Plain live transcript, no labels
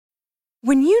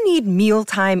When you need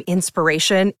mealtime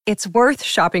inspiration, it's worth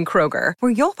shopping Kroger,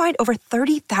 where you'll find over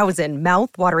 30,000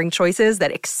 mouth-watering choices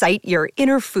that excite your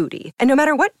inner foodie. And no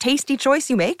matter what tasty choice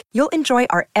you make, you'll enjoy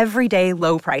our everyday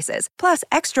low prices, plus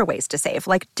extra ways to save,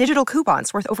 like digital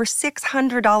coupons worth over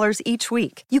 $600 each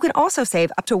week. You can also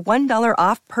save up to $1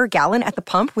 off per gallon at the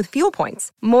pump with fuel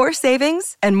points. More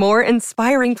savings and more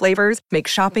inspiring flavors make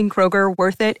shopping Kroger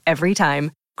worth it every time.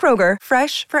 Kroger,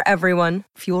 fresh for everyone.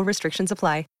 Fuel restrictions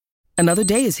apply. Another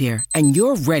day is here, and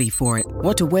you're ready for it.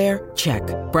 What to wear? Check.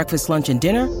 Breakfast, lunch, and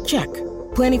dinner? Check.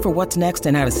 Planning for what's next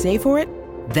and how to save for it?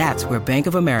 That's where Bank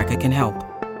of America can help.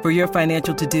 For your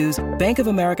financial to-dos, Bank of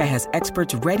America has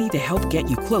experts ready to help get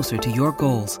you closer to your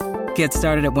goals. Get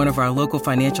started at one of our local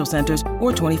financial centers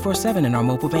or 24/7 in our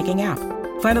mobile banking app.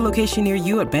 Find a location near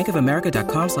you at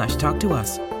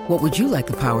bankofamerica.com/talktous. What would you like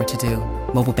the power to do?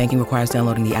 Mobile banking requires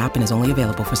downloading the app and is only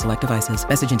available for select devices.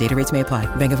 Message and data rates may apply.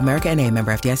 Bank of America N.A.,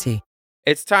 member FDIC.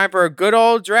 It's time for a good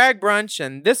old drag brunch,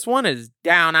 and this one is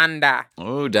Down Under.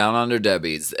 Oh, Down Under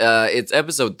Debbie's. It's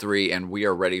episode 3, and we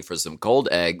are ready for some cold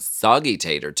eggs, soggy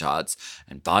tater tots,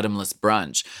 and bottomless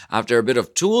brunch. After a bit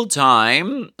of tool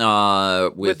time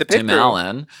with the pit Tim crew.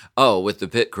 Allen, with the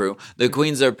pit crew, the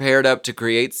queens are paired up to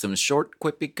create some short,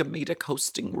 quippy, comedic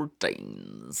hosting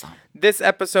routines. This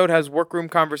episode has workroom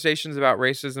conversations about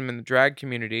racism in the drag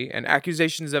community and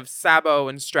accusations of sabo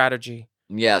and strategy.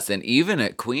 Yes, and even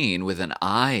a queen with an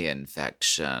eye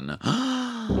infection.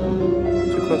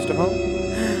 Too close to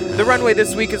home? The runway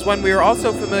this week is one we are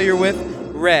also familiar with,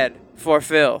 Red for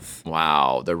Filth.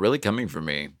 Wow, they're really coming for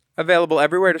me. Available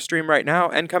everywhere to stream right now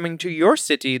and coming to your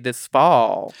city this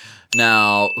fall.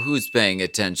 Now, who's paying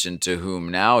attention to whom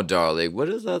now, darling? What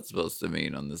is that supposed to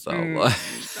mean on this outline?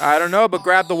 I don't know, but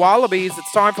grab the wallabies.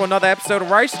 It's time for another episode of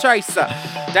Race Chaser.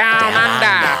 Down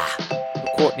Under. The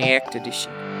Courtney Act edition.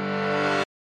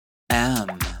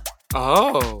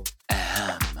 Oh.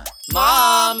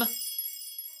 Mom!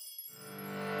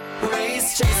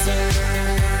 Race Chaser.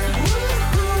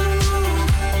 Woo-hoo.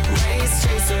 Race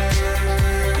Chaser.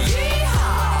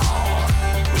 Yeehaw.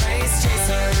 Race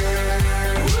Chaser.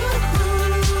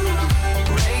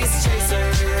 Woo-hoo. Race Chaser.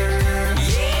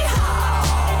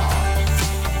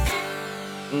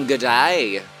 Yeehaw.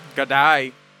 G'day.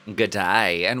 G'day.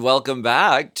 G'day, and welcome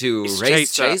back to Race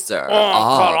Race Chaser. Chaser.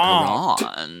 Oh,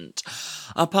 Current.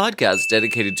 A podcast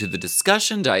dedicated to the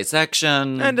discussion,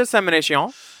 dissection, And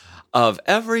dissemination. of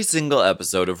every single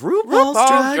episode of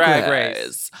RuPaul's Drag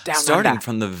Race. Down starting Under.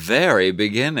 from the very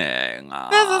beginning.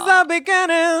 This is the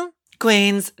beginning.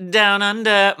 Queens, Down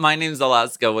Under. My name's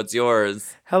Alaska. What's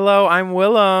yours? Hello, I'm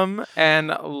Willem, and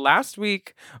last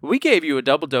week we gave you a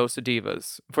double dose of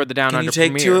divas for the Down Can Under you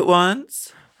take premiere. two at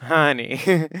once?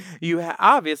 Honey, you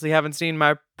obviously haven't seen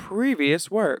my previous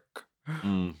work.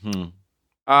 Mm-hmm.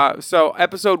 So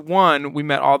episode 1, we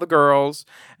met all the girls,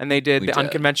 and they did We the did.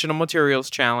 Unconventional Materials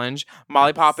Challenge.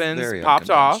 Molly Poppins Very popped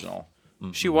off. unconventional.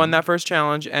 Mhm. She won that first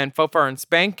challenge, and Fofar and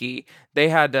Spanky, they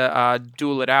had to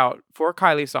duel it out for a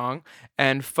Kylie song,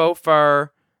 and Fofar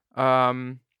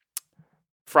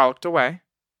frolicked away.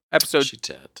 Episode She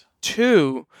did.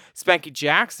 2, Spanky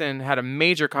Jackson had a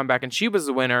major comeback, and she was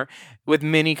the winner with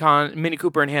Minnie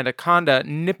Cooper and Hannah Conda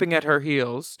nipping at her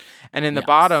heels. And in the Yes.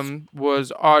 bottom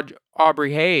was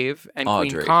Aubrey Have and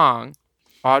Queen Audrey. Kong.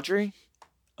 Audrey?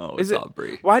 Oh, Is it's it-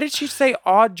 Aubrey. Why did she say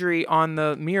Audrey on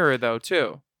the mirror, though,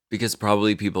 too? Because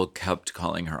probably people kept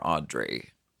calling her Audrey.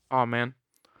 Oh, man.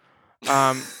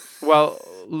 Well,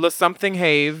 Something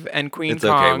Have and Queen It's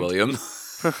okay, Kong. William.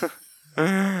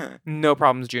 No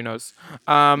problems, Junos.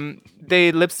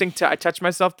 They lip synced to I Touch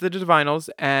Myself to the Divinals,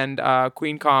 and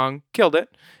Queen Kong killed it.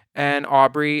 And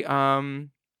Aubrey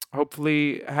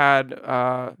hopefully had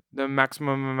the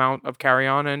maximum amount of carry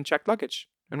on and checked luggage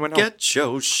and went home. Get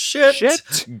your shit.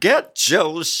 Shit. Get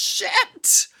your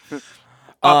shit.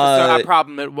 Officer,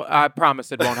 I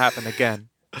promise it won't happen again.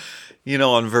 You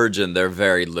know, on Virgin, they're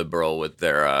very liberal with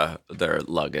their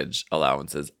luggage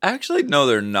allowances. Actually, no,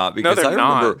 they're not. Because they're I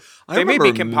remember, not. I They made me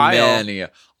remember compile. many.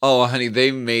 Oh, honey, they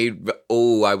made.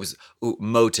 Oh, I was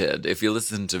moted. If you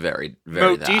listen to very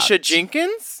Modisha that.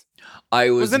 Jenkins? I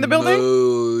was in the building?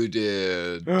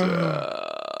 Moted.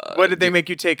 What did they make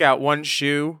you take out? One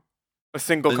shoe? A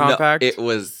single compact? No, it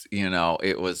was,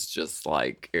 it was just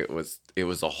like it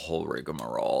was a whole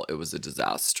rigmarole. It was a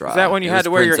disaster. Is that when you It had was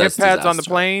to wear your hip Princess pads on the Disaster.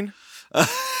 plane?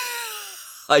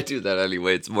 I do that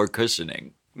anyway. It's more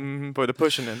cushioning. For the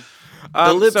pushing in.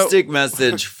 The lipstick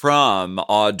message from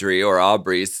Audrey or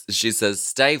Aubrey, she says,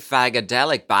 "Stay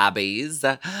fagadelic, Barbies.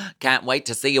 Can't wait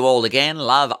to see you all again.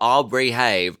 Love, Aubrey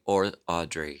Have." Or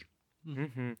Audrey.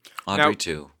 Mm-hmm. Audrey Now-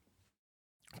 too.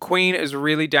 Queen is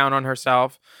really down on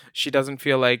herself. She doesn't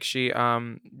feel like she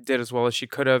did as well as she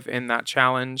could have in that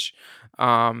challenge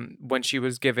when she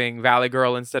was giving Valley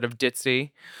Girl instead of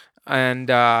Ditzy. And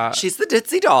She's the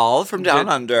ditzy doll from Down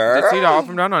Under. Ditzy doll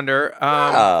from Down Under.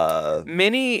 Yeah.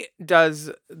 Minnie does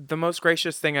the most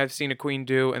gracious thing I've seen a queen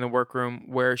do in the workroom,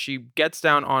 where she gets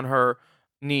down on her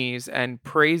knees and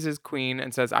praises Queen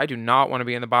and says, I do not want to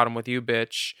be in the bottom with you,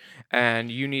 bitch. And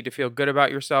you need to feel good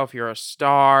about yourself. You're a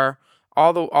star.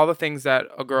 All the things that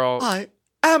a girl... I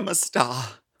am a star.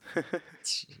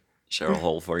 Cheryl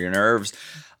Hole for your nerves.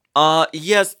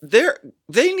 Yes,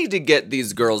 they need to get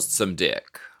these girls some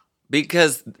dick.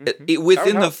 Because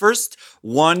within the first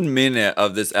 1 minute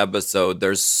of this episode,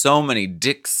 there's so many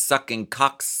dick-sucking,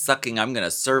 cock-sucking, I'm going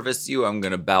to service you, I'm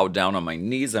going to bow down on my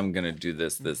knees, I'm going to do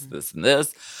this, this, and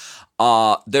this.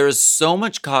 There's so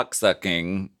much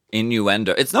cock-sucking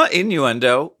innuendo. It's not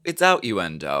innuendo, it's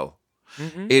out-uendo.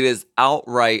 It is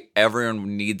outright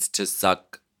everyone needs to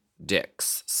suck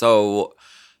dicks. So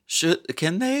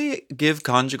can they give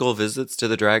conjugal visits to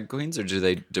the drag queens, or do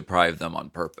they deprive them on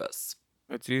purpose?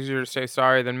 It's easier to say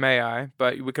sorry than may I,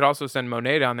 but we could also send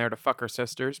Monet down there to fuck her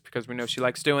sisters because we know she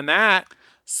likes doing that.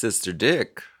 Sister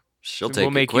Dick, she'll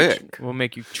So take it quick. We'll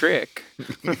make you trick.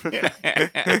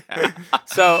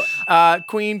 So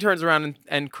Queen turns around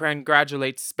and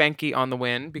congratulates Spanky on the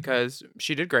win because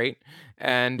she did great.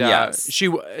 And Yes. she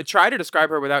tried to describe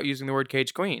her without using the word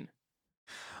Cage Queen.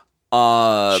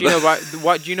 Do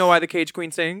Do you know why the Cage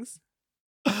Queen sings?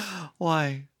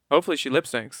 Why? Hopefully she lip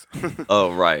syncs.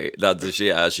 Oh, right.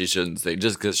 She shouldn't say.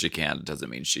 Just because she can doesn't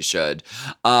mean she should.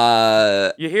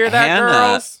 You hear that,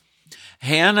 girls?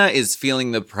 Hannah is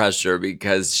feeling the pressure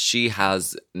because she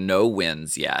has no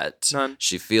wins yet. None.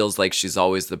 She feels like she's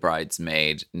always the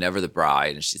bridesmaid, never the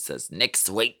bride. And she says, next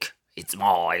week, it's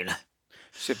mine.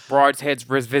 She Bridesheads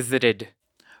revisited.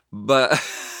 But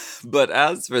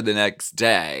as for the next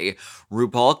day,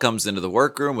 RuPaul comes into the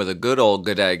workroom with a good old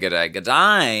good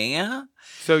day.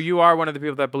 So you are one of the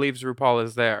people that believes RuPaul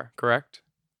is there, correct?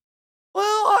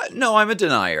 Well, no, I'm a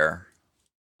denier.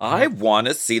 I want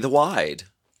to see the wide.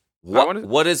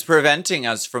 What is preventing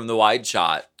us from the wide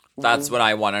shot? That's what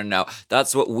I want to know.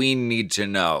 That's what we need to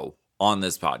know on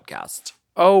this podcast.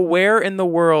 Oh, where in the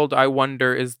world, I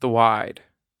wonder, is the wide?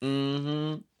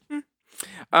 Mm-hmm.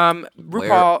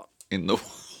 RuPaul... In the world,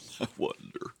 I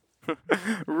wonder.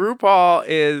 RuPaul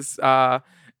is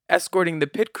escorting the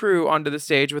pit crew onto the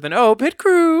stage with an pit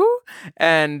crew,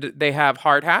 and they have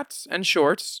hard hats and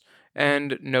shorts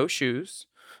and no shoes,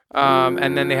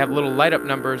 and then they have little light up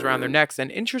numbers around their necks and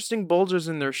interesting bulges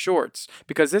in their shorts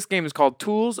because this game is called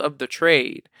Tools of the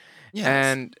Trade. Yes.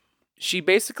 And she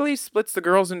basically splits the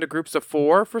girls into groups of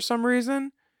 4 for some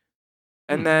reason,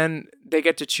 and then they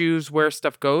get to choose where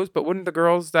stuff goes. But wouldn't the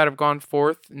girls that have gone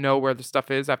forth know where the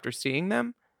stuff is after seeing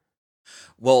them?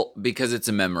 Well, because it's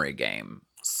a memory game.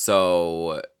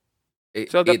 So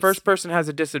the first person has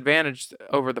a disadvantage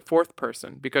over the fourth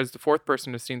person because the fourth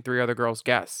person has seen 3 other girls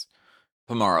guess.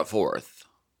 Pamara fourth.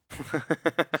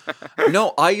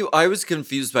 No, I was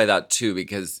confused by that too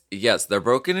because yes, they're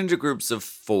broken into groups of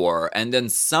 4, and then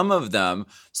some of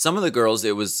the girls,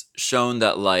 it was shown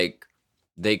that like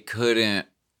they couldn't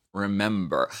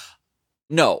remember.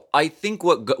 No, I think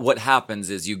what happens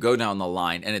is you go down the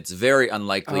line and it's very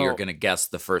unlikely you're going to guess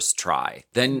the first try.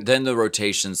 Then the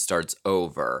rotation starts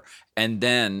over. And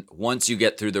then once you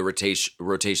get through the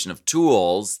rotation of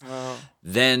tools,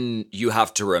 then you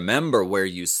have to remember where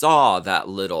you saw that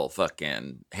little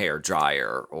fucking hair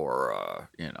dryer or,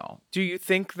 Do you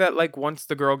think that like once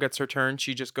the girl gets her turn,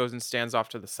 she just goes and stands off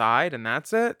to the side and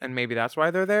that's it? And maybe that's why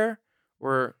they're there?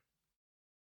 Or...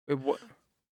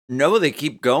 No, they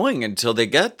keep going until they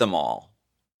get them all.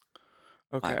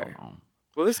 Okay. I don't know.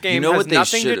 Well, this game has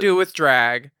nothing to do with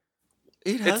drag.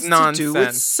 It has nonsense. to do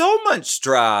with so much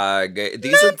drag.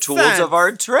 These are tools of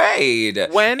our trade.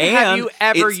 When have you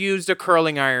ever used a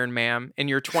curling iron, ma'am? In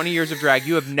your 20 years of drag,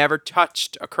 you have never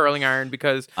touched a curling iron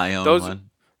because I own one.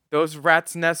 Those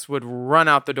rats' nests would run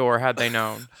out the door had they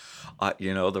known.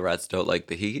 The rats don't like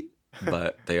the heat,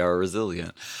 but they are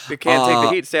resilient. They can't take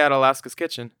the heat. Stay out of Alaska's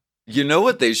kitchen. You know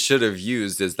what they should have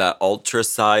used is that ultra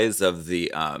size of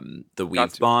the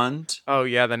weave bond. Oh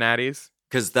yeah, the natties.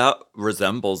 Because that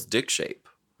resembles dick shape.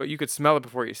 But you could smell it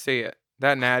before you see it.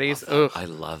 That natties. Ugh. I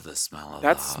love the smell of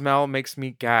that. That smell makes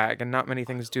me gag, and not many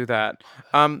things do that.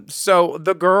 So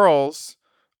the girls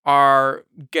are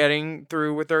getting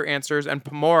through with their answers, and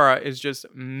Pamora is just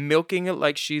milking it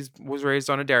like was raised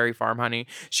on a dairy farm, honey.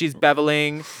 She's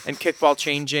beveling and kickball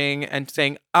changing and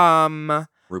saying,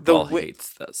 RuPaul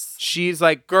hates this. She's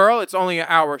like, girl, it's only an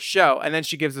hour show. And then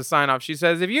she gives a sign off. She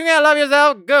says, if you can't love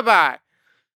yourself, goodbye.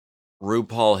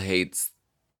 RuPaul hates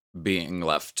being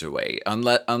left to wait.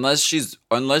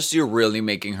 Unless you're really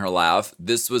making her laugh.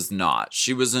 This was not.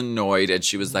 She was annoyed and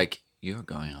she was like, "You're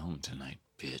going home tonight,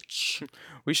 bitch."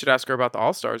 We should ask her about the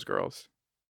All Stars girls.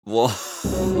 Well,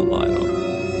 I don't.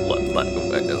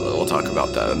 We'll talk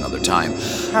about that another time.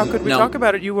 How could we Now, talk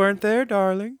about it? You weren't there,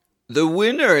 darling. The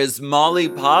winner is Molly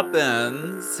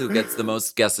Poppins, who gets the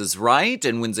most guesses right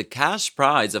and wins a cash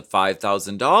prize of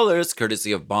 $5,000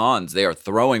 courtesy of Bonds. They are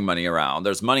throwing money around.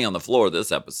 There's money on the floor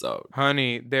this episode.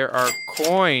 Honey, there are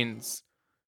coins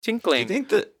tinkling.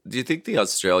 Do you think the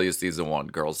Australia season 1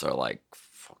 girls are like,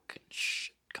 fucking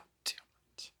shit, god damn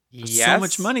it. There's so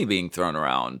much money being thrown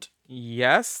around.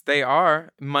 Yes, they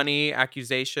are. Money,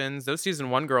 accusations. Those season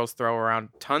 1 girls throw around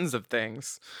tons of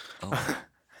things. Oh.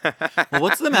 Well,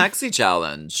 what's the Maxi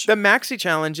Challenge? The Maxi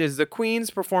Challenge is the queens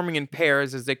performing in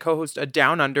pairs as they co-host a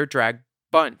Down Under drag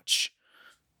bunch.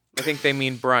 I think they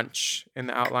mean brunch in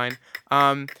the outline.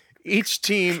 Each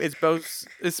team is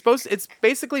it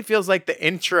basically feels like the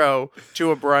intro to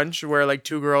a brunch where like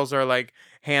two girls are like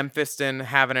ham-fisting,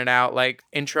 having it out, like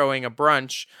introing a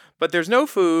brunch. But there's no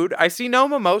food. I see no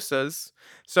mimosas.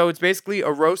 So it's basically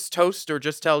a roast toast or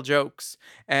just tell jokes.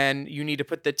 And you need to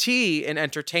put the T in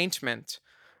entertainment.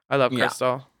 I love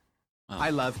Crystal. I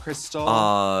love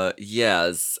Crystal.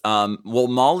 Yes. Well,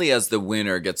 Molly as the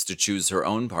winner gets to choose her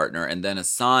own partner and then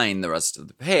assign the rest of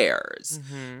the pairs.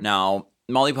 Mm-hmm. Now,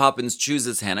 Molly Poppins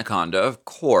chooses Hannah Conda, of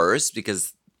course,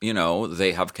 because, you know,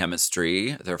 they have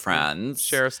chemistry. They're friends.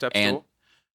 Share a step stool.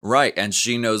 Right. And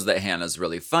she knows that Hannah's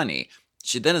really funny.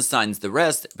 She then assigns the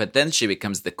rest, but then she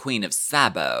becomes the queen of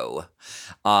Sabo.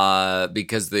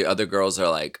 Because the other girls are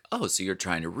like, oh, so you're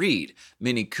trying to read.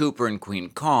 Minnie Cooper and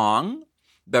Queen Kong,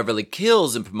 Beverly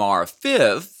Kills and Pamara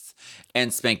Fifth,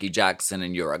 and Spanky Jackson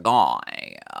and You're a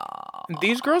Guy.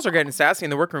 These girls are getting sassy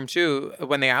in the workroom too.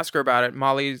 When they ask her about it,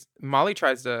 Molly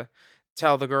tries to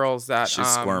tell the girls that She's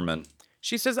squirming.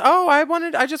 She says, "Oh,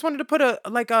 I just wanted to put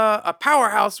a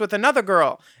powerhouse with another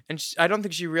girl," and I don't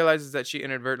think she realizes that she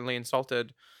inadvertently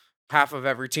insulted half of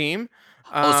every team.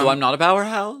 So I'm not a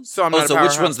powerhouse? So I'm not a So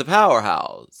powerhouse. which one's the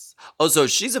powerhouse? Oh, so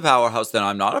she's a powerhouse, then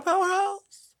I'm not a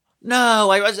powerhouse? No,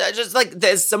 I just like,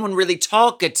 there's someone really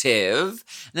talkative,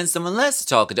 and then someone less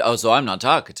talkative. Oh, so I'm not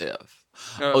talkative.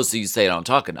 Oh, so you say I don't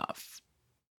talk enough.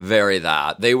 Very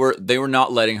that. They were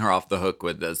not letting her off the hook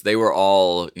with this. They were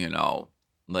all, you know,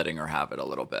 letting her have it a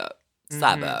little bit.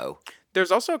 Sabo.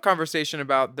 There's also a conversation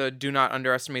about the do not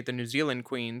underestimate the New Zealand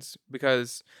queens,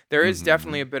 because there is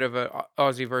definitely a bit of a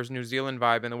Aussie versus New Zealand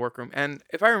vibe in the workroom. And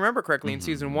if I remember correctly, in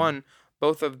season 1,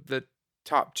 both of the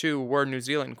top 2 were New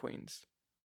Zealand queens.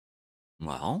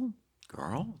 Well,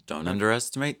 girl, don't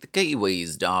underestimate the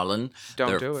Kiwis, darling.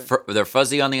 Don't do it. They're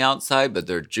fuzzy on the outside, but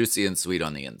they're juicy and sweet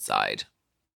on the inside.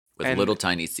 With And- little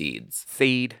tiny seeds.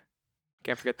 Seed.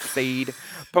 Can't forget the seed.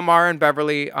 Pamara and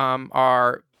Beverly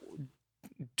are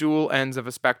dual ends of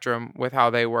a spectrum with how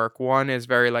they work. One is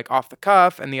very like off the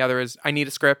cuff, and the other is I need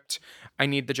a script, I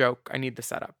need the joke, I need the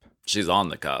setup. She's on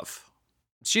the cuff.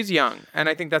 She's young, and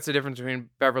I think that's the difference between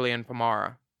Beverly and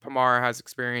Pamara. Pamara has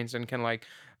experience and can like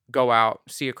go out,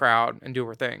 see a crowd, and do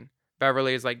her thing.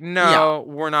 Beverly is like, no,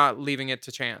 we're not leaving it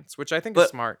to chance, which I think is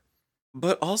smart.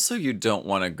 But also, you don't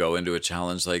want to go into a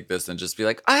challenge like this and just be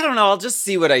like, I don't know, I'll just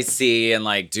see what I see and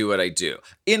like do what I do.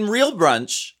 In real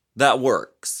brunch, that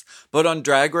works. But on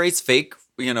Drag Race, fake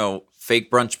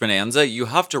brunch bonanza, you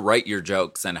have to write your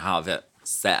jokes and have it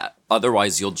set.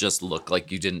 Otherwise, you'll just look like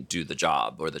you didn't do the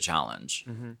job or the challenge.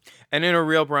 Mm-hmm. And in a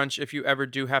real brunch, if you ever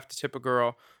do have to tip a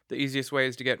girl, the easiest way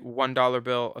is to get $1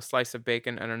 bill, a slice of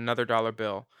bacon, and another dollar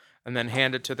bill, and then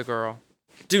hand it to the girl.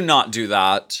 Do not do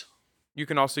that. You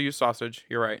can also use sausage.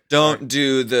 You're right. Don't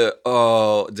do the,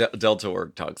 Delta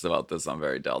Work talks about this on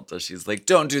Very Delta. She's like,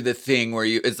 don't do the thing where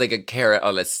it's like a carrot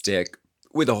on a stick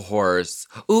with a horse.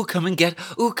 Ooh, come and get it.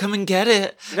 No, Come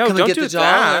and don't get do the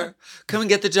dollar. that. Come and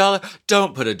get the dollar.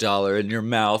 Don't put a dollar in your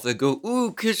mouth and go,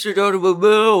 ooh, kiss your daughter,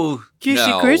 boo.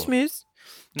 Kissy Christmas.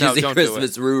 No, Kissy don't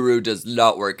Christmas Ruru does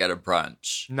not work at a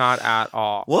brunch. do it. Not at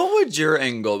all. What would your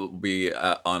angle be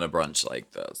on a brunch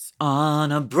like this?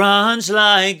 On a brunch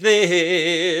like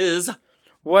this.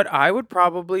 What I would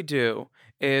probably do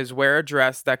is wear a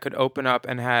dress that could open up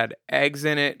and had eggs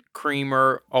in it,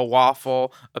 creamer, a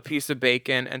waffle, a piece of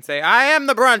bacon, and say, I am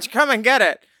the brunch, come and get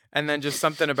it. And then just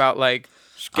something about like,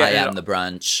 I am the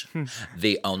brunch,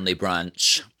 the only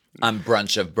brunch. I'm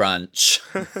brunch of brunch.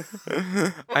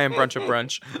 I am brunch of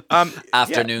brunch.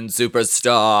 Afternoon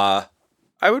superstar.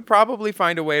 I would probably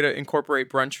find a way to incorporate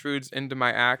brunch foods into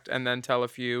my act and then tell a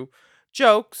few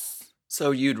jokes.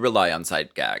 So you'd rely on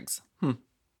sight gags.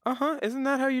 Isn't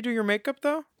that how you do your makeup,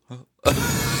 though?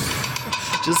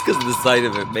 Just because the sight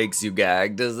of it makes you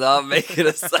gag does not make it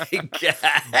a sight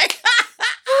gag.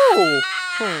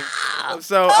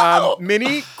 So,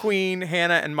 Mini, Queen,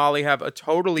 Hannah, and Molly have a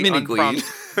totally Mini Queen.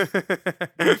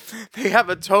 They have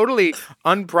a totally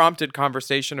unprompted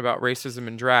conversation about racism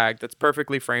and drag that's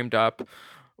perfectly framed up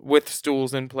with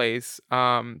stools in place.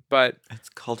 But It's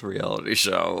called a reality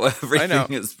show.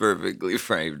 Everything is perfectly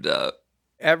framed up.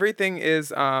 everything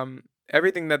is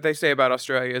everything that they say about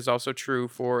Australia is also true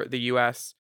for the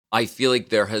US. I feel like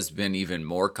there has been even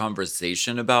more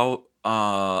conversation about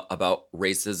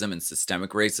racism and systemic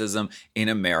racism in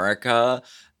America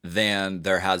than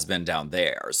there has been down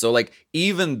there. So like,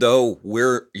 even though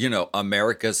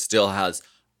America still has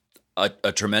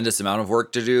a tremendous amount of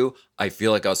work to do, I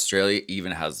feel like Australia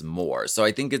even has more. So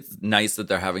I think it's nice that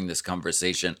they're having this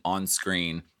conversation on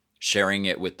screen, sharing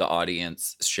it with the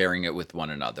audience, sharing it with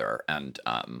one another. And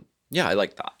yeah, I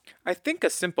like that. I think a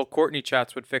simple Courtney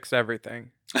chats would fix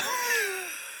everything.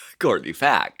 Courtney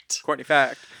fact. Courtney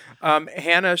fact.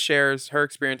 Hannah shares her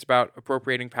experience about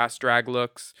appropriating past drag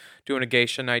looks, doing a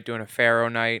geisha night, doing a pharaoh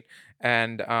night,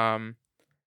 and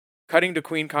cutting to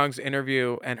Queen Kong's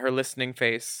interview, and her listening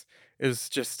face is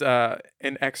just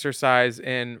an exercise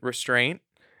in restraint.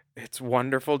 It's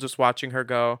wonderful just watching her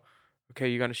go, okay,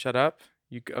 you gonna shut up?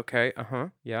 You okay?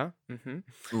 Yeah.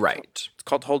 Right. It's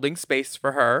called holding space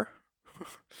for her.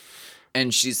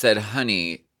 And she said,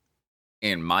 honey,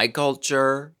 in my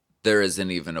culture, there isn't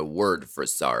even a word for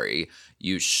sorry.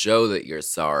 You show that you're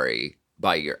sorry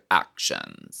by your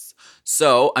actions.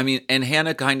 So, I mean, and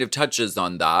Hannah kind of touches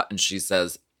on that, and she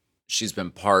says she's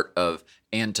been part of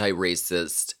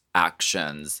anti-racist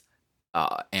actions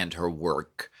and her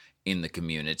work in the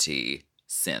community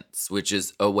since, which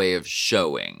is a way of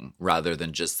showing rather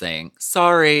than just saying,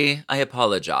 sorry, I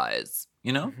apologize,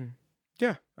 you know? Mm-hmm.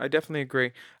 Yeah, I definitely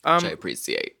agree. Which I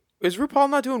appreciate. Is RuPaul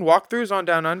not doing walkthroughs on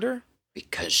Down Under?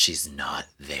 Because she's not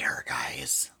there,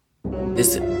 guys.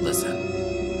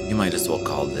 Listen, you might as well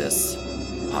call this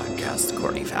podcast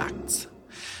Courtney Facts.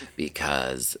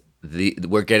 Because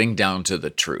we're getting down to the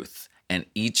truth. And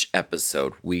each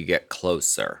episode, we get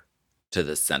closer to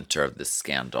the center of this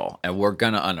scandal. And we're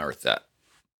going to unearth it.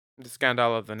 The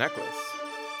scandal of the necklace.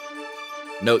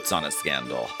 Notes on a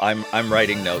scandal. I'm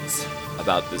writing notes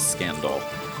about this scandal.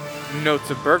 Notes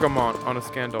of Bergamot on a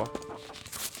scandal.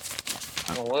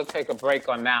 Well, we'll take a break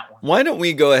on that one. Why don't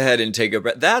we go ahead and take a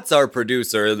break? That's our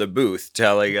producer in the booth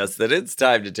telling us that it's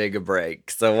time to take a break.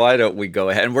 So why don't we go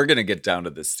ahead? And we're going to get down to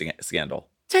this scandal.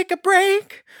 Take a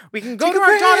break. We can go to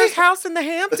our daughter's house in the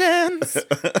Hamptons.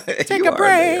 Take a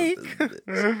break.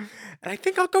 And I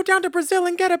think I'll go down to Brazil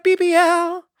and get a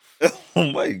BBL.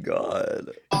 Oh my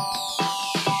God.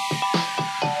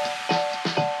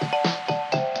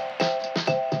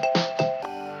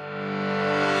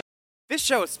 This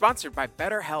show is sponsored by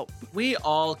BetterHelp. We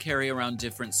all carry around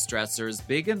different stressors,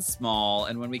 big and small,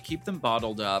 and when we keep them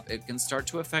bottled up, it can start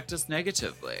to affect us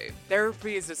negatively.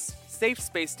 Therapy is a safe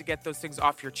space to get those things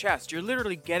off your chest. You're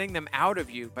literally getting them out of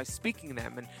you by speaking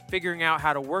them and figuring out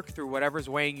how to work through whatever's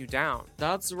weighing you down.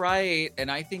 That's right. And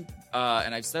I think,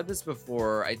 and I've said this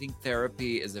before, I think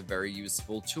therapy is a very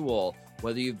useful tool,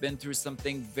 whether you've been through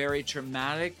something very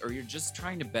traumatic or you're just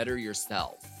trying to better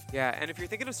yourself. Yeah, and if you're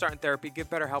thinking of starting therapy, give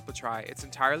BetterHelp a try. It's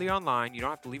entirely online. You don't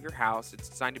have to leave your house. It's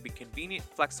designed to be convenient,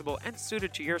 flexible, and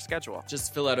suited to your schedule.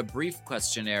 Just fill out a brief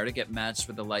questionnaire to get matched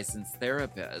with a licensed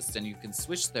therapist, and you can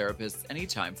switch therapists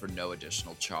anytime for no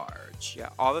additional charge. Yeah,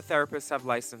 all the therapists have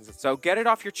licenses, so get it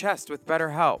off your chest with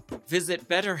BetterHelp. Visit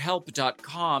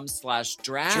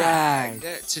betterhelp.com/drag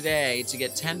today to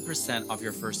get 10% off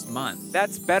your first month.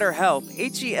 That's BetterHelp,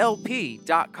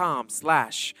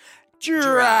 HELP.com/drag.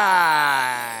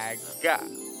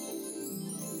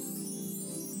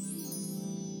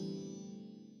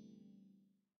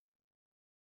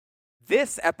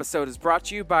 This episode is brought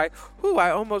to you by,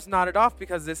 I almost nodded off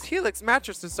because this Helix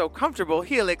mattress is so comfortable.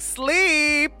 Helix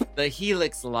Sleep! The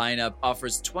Helix lineup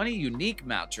offers 20 unique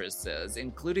mattresses,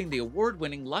 including the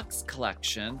award-winning Luxe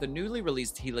Collection, the newly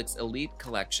released Helix Elite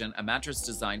Collection, a mattress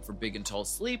designed for big and tall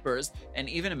sleepers, and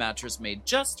even a mattress made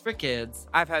just for kids.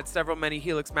 I've had many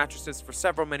Helix mattresses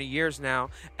for many years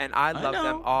now, and I love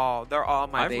them all. They're all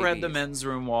my babies. I've read the men's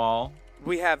room wall.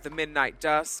 We have the Midnight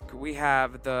Dusk. We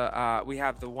have the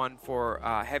one for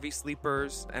heavy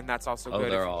sleepers, and that's also good. Oh,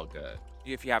 they're all good.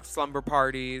 If you have slumber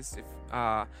parties,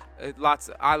 I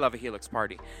love a Helix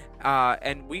party,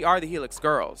 and we are the Helix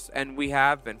girls, and we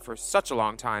have been for such a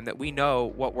long time that we know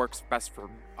what works best for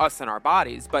us and our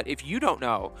bodies, but if you don't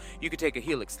know, you could take a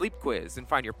Helix sleep quiz and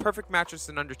find your perfect mattress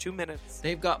in under 2 minutes.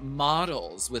 They've got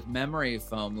models with memory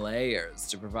foam layers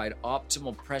to provide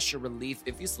optimal pressure relief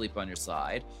if you sleep on your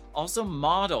side. Also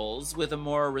models with a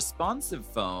more responsive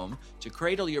foam to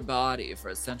cradle your body for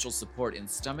essential support in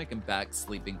stomach and back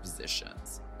sleeping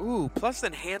positions. Ooh, plus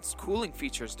enhanced cooling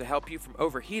features to help you from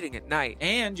overheating at night.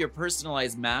 And your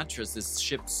personalized mattress is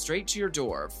shipped straight to your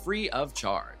door, free of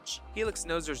charge. Helix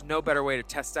knows there's no better way to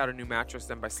test out a new mattress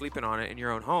than by sleeping on it in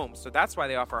your own home, so that's why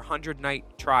they offer a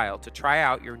 100-night trial to try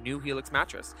out your new Helix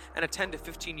mattress and a 10 to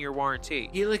 15-year warranty.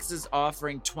 Helix is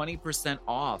offering 20%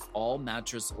 off all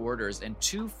mattress orders and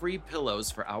 2 free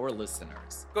pillows for our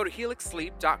listeners. Go to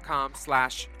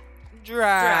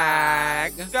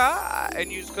helixsleep.com/drag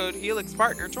and use code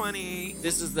HelixPartner20.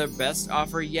 This is their best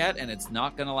offer yet, and it's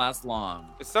not going to last long.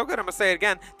 It's so good, I'm going to say it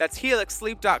again. That's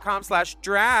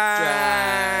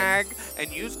helixsleep.com/drag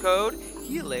and use code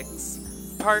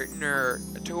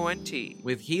HelixPartner20.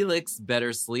 With Helix,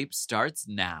 better sleep starts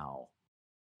now.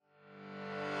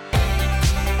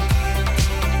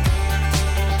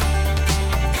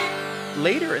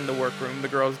 Later in the workroom, the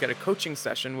girls get a coaching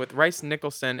session with Rice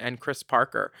Nicholson and Chris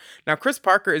Parker. Now, Chris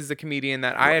Parker is the comedian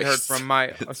that I had heard from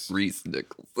my... Reese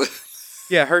Nicholson.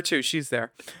 Yeah, her too. She's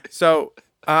there. So,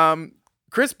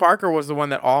 Chris Parker was the one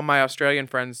that all my Australian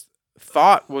friends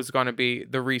thought was going to be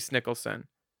the Reese Nicholson.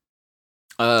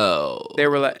 Oh. They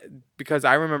were like... Because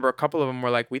I remember a couple of them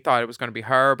were like, we thought it was going to be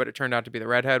her, but it turned out to be the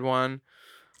redhead one.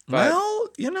 But, well,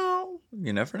 you never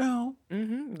know.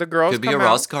 Mm-hmm. The girls could be a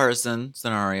Ross Carson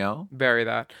scenario. Bury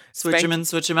that. Switch him in,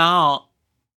 switch him out.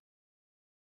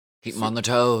 Keep him on their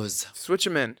toes. Switch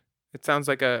him in. It sounds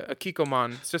like a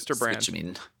Kikkoman sister brand. Switch him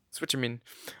in. Switch him in.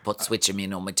 Put switch him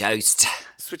in on my toast.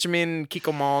 Switch him in,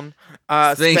 Kikkoman.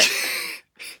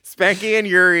 Spanky and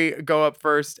Yuri go up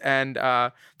first, and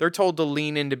they're told to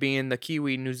lean into being the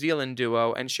Kiwi-New Zealand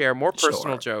duo and share more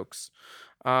personal jokes.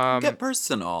 Get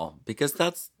personal, because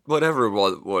that's what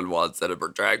everyone wants at a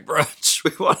drag brunch.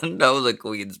 We want to know the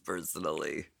queens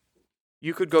personally.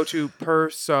 You could go to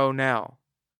personnel.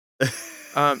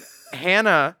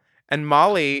 Hannah and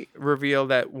Molly reveal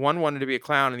that one wanted to be a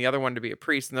clown and the other wanted to be a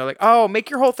priest, and they're like, "Oh, make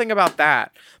your whole thing about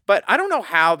that." But I don't know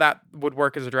how that would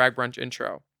work as a drag brunch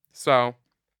intro. So,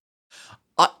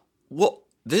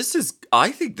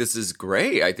 I think this is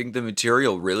great. I think the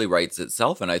material really writes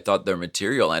itself, and I thought their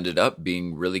material ended up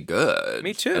being really good.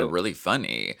 Me too. And really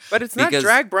funny. But it's not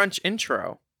drag brunch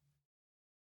intro.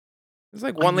 It's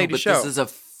like one lady show. This is a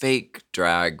fake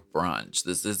drag brunch.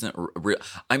 This isn't real.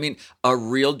 I mean, a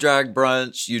real drag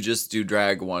brunch, you just do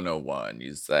drag 101.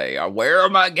 You say, where are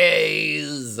my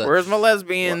gays? Where's my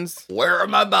lesbians? Where are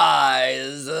my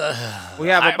bis? We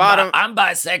have a bottom. I'm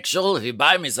bisexual. If you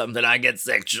buy me something, I get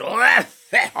sexual.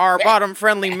 Our bottom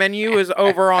friendly menu is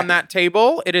over on that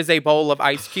table. It is a bowl of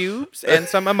ice cubes and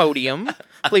some Imodium.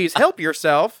 Please help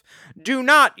yourself. Do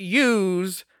not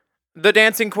use the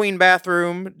Dancing Queen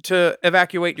bathroom to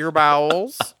evacuate your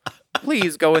bowels.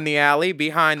 Please go in the alley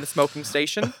behind the smoking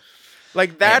station.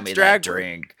 Like, that's drag.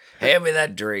 Drink. Hand me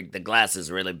that drink. The glass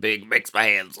is really big. Makes my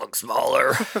hands look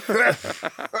smaller.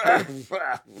 Drag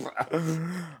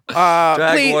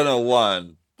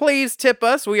 101. Please tip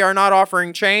us. We are not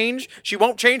offering change. She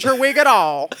won't change her wig at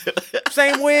all.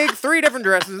 Same wig, 3 different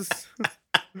dresses.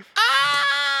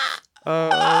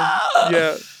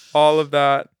 Yeah, all of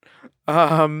that.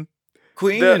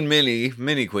 Queen and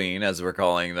Mini Queen, as we're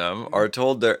calling them, are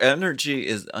told their energy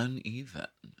is uneven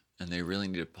and they really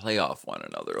need to play off one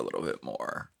another a little bit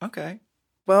more. Okay.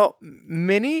 Well,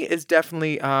 Minnie is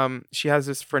definitely, she has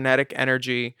this frenetic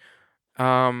energy.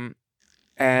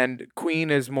 And Queen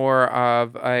is more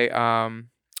of a,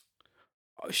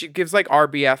 she gives like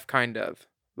RBF kind of.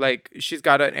 Like, she's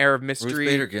got an air of mystery. Ruth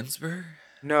Bader Ginsburg?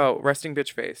 No, resting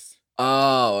bitch face.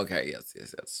 Oh, okay. Yes.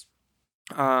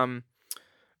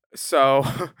 So,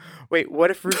 wait,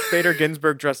 what if Ruth Bader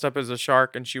Ginsburg dressed up as a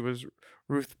shark and she was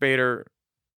Ruth Bader?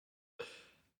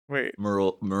 Wait.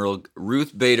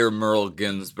 Ruth Bader Merle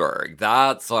Ginsburg.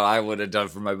 That's what I would have done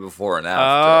for my before and after.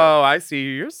 Oh, I see.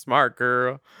 You're smart,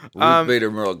 girl. Ruth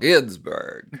Bader Merle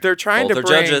Ginsburg. They're trying Both to are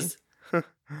bring... judges.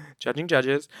 Judging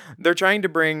judges. They're trying to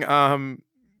bring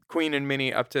Queen and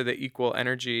Minnie up to the equal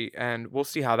energy, and we'll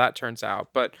see how that turns out.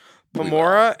 But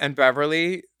Pomora and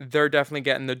Beverly, they're definitely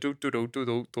getting the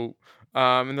do-do-do-do-do-do.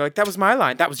 And they're like, that was my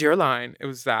line. That was your line. It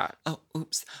was that. Oh,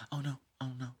 oops. Oh, no.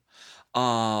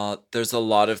 There's a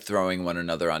lot of throwing one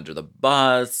another under the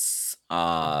bus.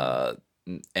 And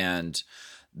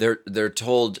they're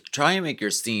told, try and make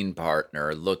your scene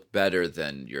partner look better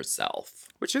than yourself.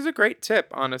 Which is a great tip,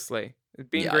 honestly.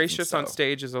 Being gracious on so.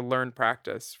 stage is a learned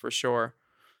practice, for sure.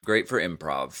 Great for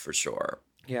improv, for sure.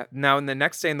 Yeah. Now, in the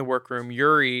next day in the workroom,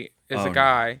 Yuri is Oh, a no.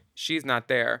 guy. She's not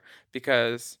there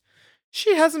because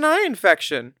she has an eye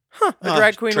infection. Huh. A Ah,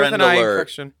 drag queen with trend an eye alert.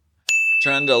 infection.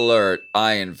 Trend alert,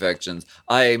 eye infections.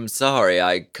 I'm sorry,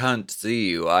 I can't see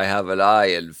you. I have an eye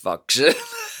infection.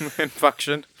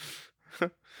 Infection.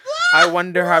 I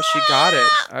wonder how she got it.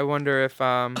 I wonder if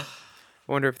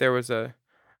there was a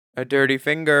dirty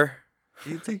finger.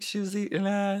 You think she was eating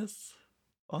ass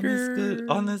on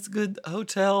Grr. this good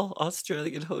hotel,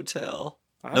 Australian hotel,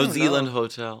 I New don't Zealand know.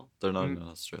 hotel? They're not in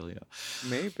Australia.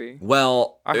 Maybe.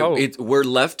 Well, I hope. we're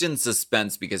left in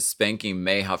suspense because Spanky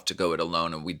may have to go it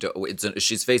alone, and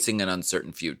she's facing an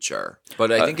uncertain future.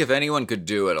 But I think if anyone could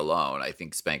do it alone, I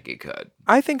think Spanky could.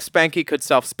 I think Spanky could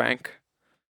self-spank.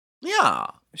 Yeah,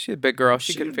 She's a big girl.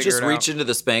 She could figure just it reach out. into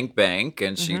the spank bank,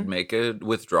 and she'd make a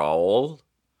withdrawal.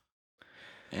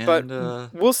 And,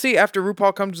 But we'll see after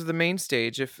RuPaul comes to the main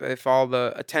stage if all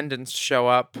the attendants show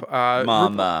up.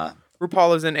 Mama,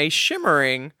 RuPaul is in a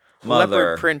shimmering Mother.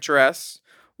 leopard print dress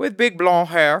with big blonde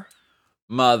hair.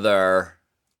 Mother,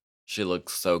 she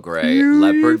looks so great.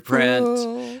 Leopard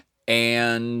print,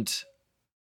 and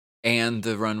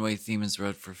the runway theme is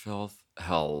Red for Filth.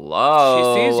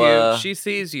 Hello. She sees you. She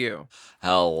sees you.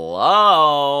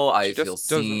 Hello. I She feel just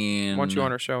doesn't seen. want you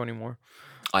on her show anymore.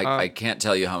 I can't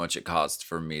tell you how much it cost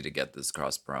for me to get this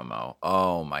cross promo.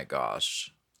 Oh my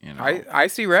gosh. You know. I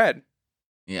see red.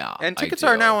 Yeah. And I tickets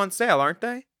are do. now on sale, aren't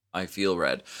they? I feel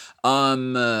red.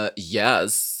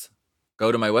 Yes.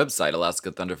 Go to my website,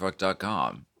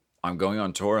 alaskathunderfuck.com. I'm going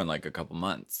on tour in like a couple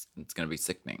months. It's gonna be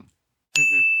sickening.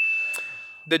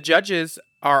 The judges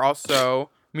are also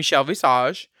Michelle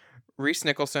Visage, Reese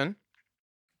Nicholson,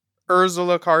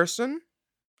 Ursula Carlson.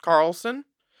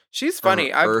 She's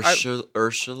funny. Ursula?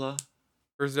 Ursula?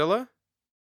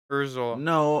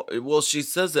 No, well, she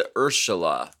says it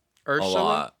Ursula. A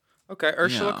lot. Okay,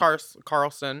 Ursula Yeah.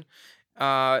 Carlson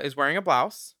is wearing a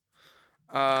blouse.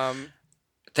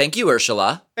 Thank you,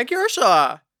 Ursula. Thank you,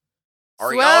 Ursula.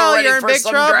 Are Swell, y'all ready you're in for big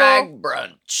some trouble. drag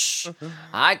brunch?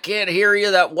 I can't hear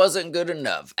you. That wasn't good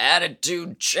enough.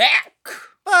 Attitude check.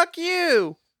 Fuck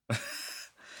you.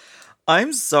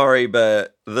 I'm sorry,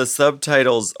 but the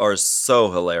subtitles are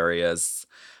so hilarious.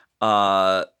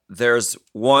 There's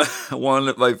one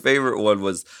my favorite one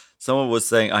was someone was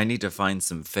saying, I need to find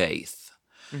some faith.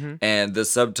 Mhm. And the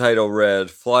subtitle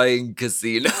read, Flying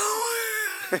Casino.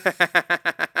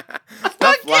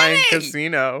 The flying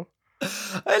casino.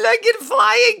 I like it,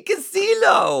 Flying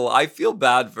Casino. I feel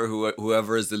bad for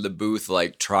whoever is in the booth,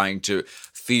 like trying to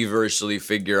feverishly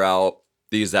figure out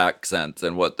these accents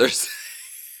and what they're saying.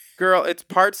 Girl, it's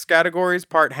part categories,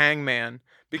 part hangman,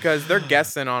 because they're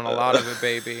guessing on a lot of it,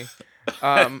 baby.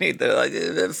 They're like,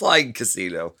 Flying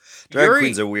Casino. Drag Yuri-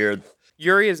 queens are weird.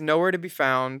 Yuri is nowhere to be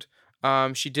found.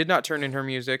 She did not turn in her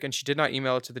music, and she did not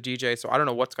email it to the DJ, so I don't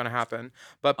know what's going to happen.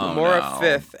 But Oh, Pomora no.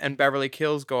 5th and Beverly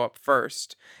Kills go up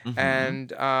 1st.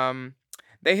 And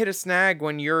they hit a snag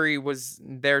when Yuri was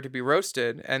there to be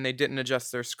roasted, and they didn't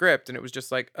adjust their script, and it was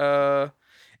just like,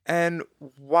 and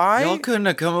why Y'all couldn't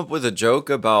have come up with a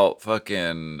joke about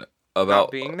fucking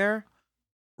not being there?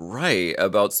 Right,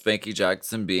 about Spanky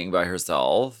Jackson being by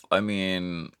herself. I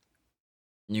mean,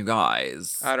 you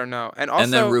guys. I don't know. And also,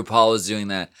 And then RuPaul is doing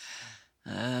that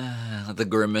the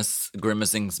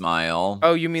grimacing smile.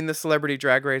 oh, you mean the Celebrity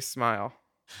Drag Race smile?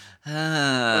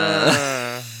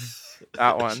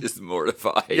 That one. Just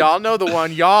mortified. Y'all know the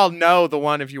one. Y'all know the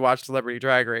one if you watch Celebrity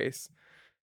Drag Race.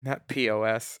 Not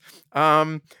POS.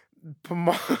 I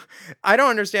don't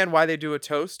understand why they do a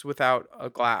toast without a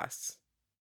glass.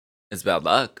 It's bad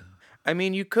luck. I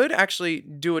mean, you could actually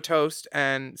do a toast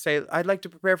and say, I'd like to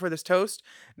prepare for this toast.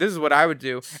 This is what I would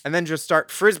do. And then just start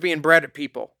frisbeeing bread at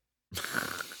people.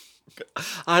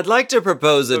 I'd like to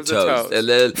propose a Propose a toast. toast. And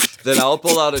then I'll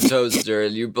pull out a toaster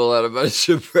and you pull out a bunch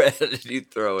of bread and you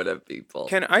throw it at people.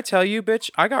 Can I tell you, bitch,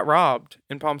 I got robbed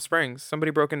in Palm Springs.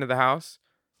 Somebody broke into the house.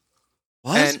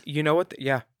 What? And you know what?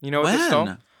 You know what they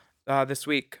stole? This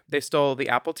week. They stole the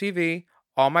Apple TV,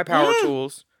 all my power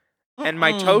tools, and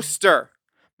my toaster.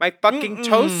 My fucking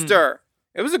toaster.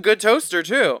 It was a good toaster,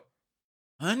 too.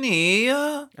 Honey.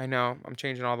 I know. I'm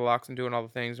changing all the locks and doing all the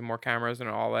things and more cameras and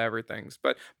all the everythings.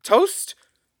 But toast,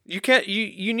 you can't.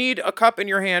 You need a cup in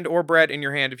your hand or bread in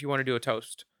your hand if you want to do a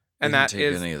toast. And They that didn't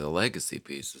take is any of the legacy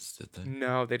pieces, did they?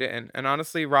 no, they didn't. And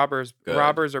honestly, robbers Good.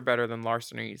 are better than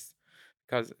larcenies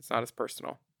because it's not as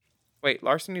personal. Wait,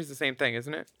 larceny is the same thing,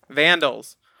 isn't it?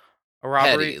 Vandals. A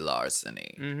robbery. Petty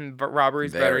larceny. But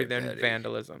robbery's Very better than petty.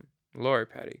 vandalism. Lori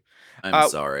Petty. I'm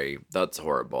sorry. That's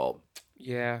horrible.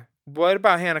 Yeah. What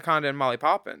about Hanaconda and Molly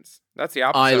Poppins? That's the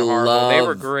opposite I of horrible. They were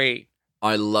love- great.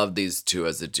 I love these two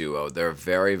as a duo. They're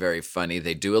very, very funny.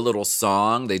 They do a little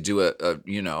song. They do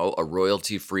a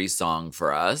royalty-free song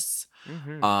for us.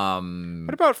 Mm-hmm.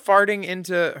 What about farting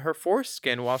into her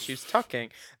foreskin while she's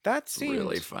tucking? That seemed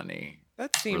really funny.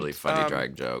 That seemed really funny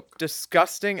drag joke.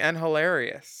 Disgusting and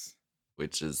hilarious.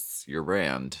 Which is your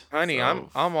brand, honey. So.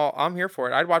 I'm here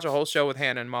for it. I'd watch a whole show with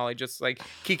Hannah and Molly just like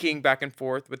kikiing back and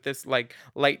forth with this like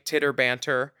light titter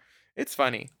banter. It's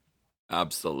funny.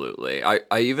 Absolutely.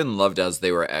 I even loved as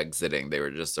they were exiting. They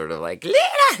were just sort of like, you're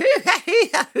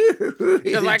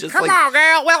like, just come on,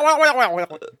 girl. Well.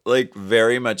 Like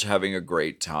very much having a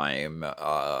great time.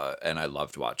 And I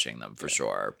loved watching them for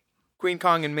sure. Queen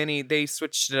Kong and Minnie, they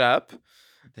switched it up.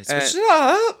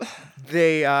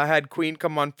 They had Queen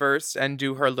come on first and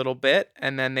do her little bit,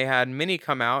 and then they had Minnie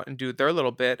come out and do their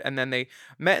little bit, and then they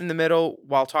met in the middle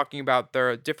while talking about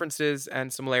their differences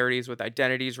and similarities with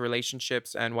identities,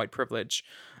 relationships, and white privilege.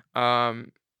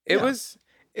 It was.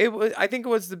 I think it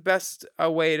was the best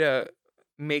way to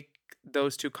make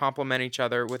those two complement each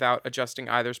other without adjusting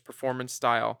either's performance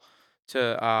style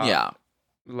to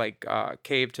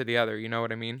cave to the other. You know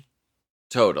what I mean?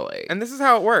 Totally. And this is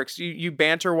how it works. You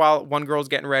banter while one girl's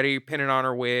getting ready, pinning on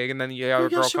her wig, and then the other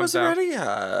girl comes out. She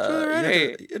wasn't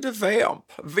ready. You're the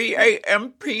vamp.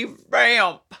 V-A-M-P,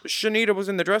 vamp. Shanita was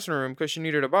in the dressing room because she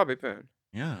needed a bobby pin.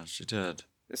 Yeah, she did.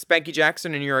 Spanky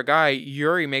Jackson and You're a Guy,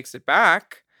 Yuri makes it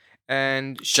back.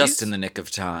 And she's just in the nick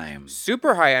of time.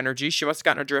 Super high energy. She must have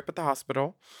gotten a drip at the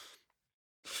hospital.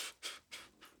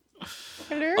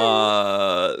 Hello.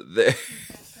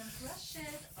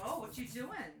 Oh, what you doing?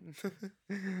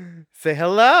 Say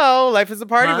hello. Life is a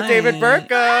party with David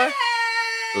Burka.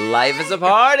 Life is a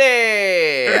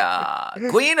party.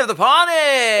 Queen of the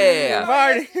party.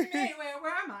 Party. Hey,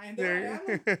 where am I?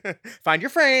 Find your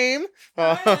frame.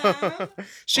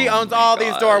 She owns all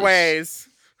these doorways.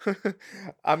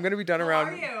 I'm gonna be done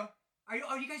around.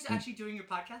 Are you guys actually doing your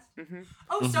podcast? Mm-hmm.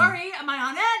 Oh, sorry. Am I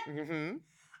on it? Mm-hmm.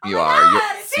 Oh you are.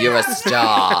 You're a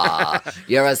star.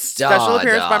 You're a star. Special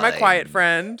appearance darling. by my quiet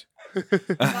friend.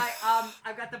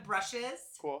 I've got the brushes.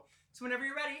 Cool. So whenever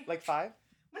you're ready. Like 5?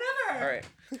 Whenever. All right.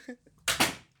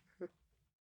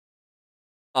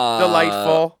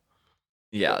 Delightful.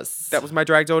 Yes. That was my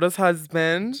drag Doda's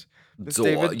husband.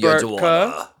 David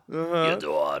Burka. Your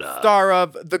daughter. Star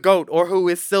of The Goat, or Who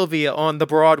is Sylvia on the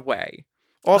Broadway.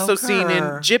 Also seen in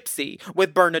Gypsy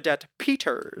with Bernadette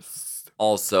Peters.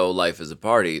 Also, Life is a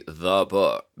Party, the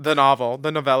book. The novel,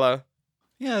 the novella.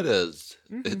 Yeah, it is.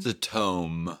 Mm-hmm. It's a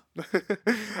tome.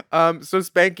 So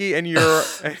Spanky and You're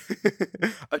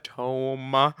a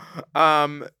tome.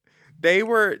 They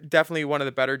were definitely one of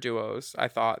the better duos, I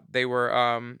thought. They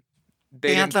were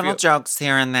they had little jokes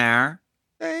here and there.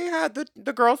 They had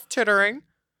the girls tittering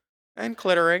and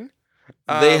clittering.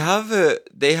 They have a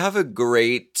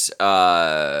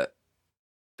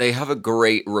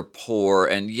great rapport,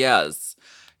 and yes,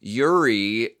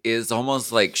 Yuri is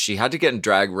almost like she had to get in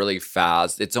drag really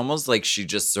fast. It's almost like she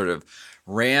just sort of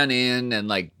ran in and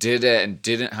like did it and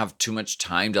didn't have too much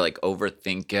time to like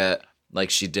overthink it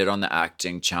like she did on the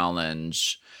acting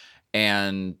challenge.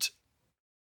 And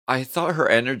I thought her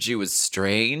energy was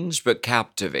strange but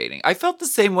captivating. I felt the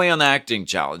same way on the acting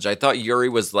challenge. I thought Yuri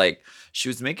was like, she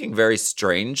was making very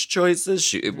strange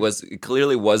choices. It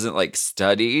clearly wasn't like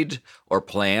studied or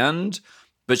planned,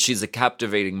 but she's a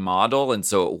captivating model, and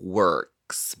so it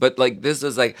works. But like this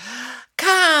is like,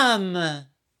 come.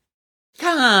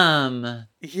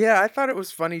 Yeah, I thought it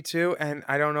was funny too, and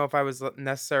I don't know if I was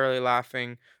necessarily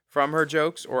laughing from her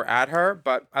jokes or at her,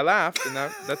 but I laughed, and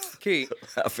that's the key.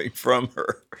 Laughing from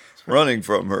her, running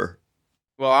from her.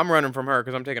 Well, I'm running from her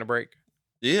because I'm taking a break.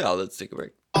 Yeah, let's take a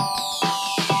break.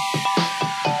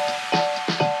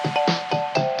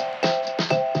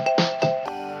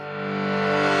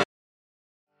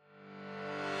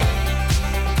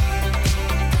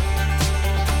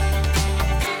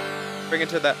 Bring it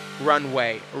to the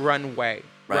runway. Runway.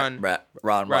 Now,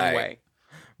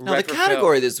 Red the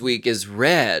category this week is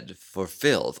Red for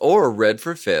Filth, or Red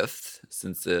for Fifth,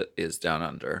 since it is down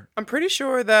under. I'm pretty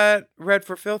sure that Red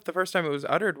for Filth, the first time it was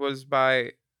uttered, was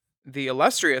by the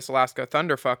illustrious Alaska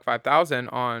Thunderfuck 5000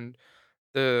 on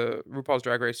the RuPaul's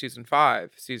Drag Race Season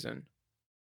 5 season.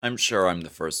 I'm sure I'm the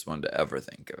first one to ever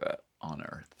think of it on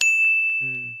Earth.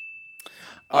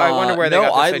 I wonder where they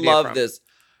got this idea love from. this.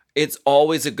 It's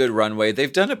always a good runway.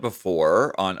 They've done it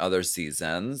before on other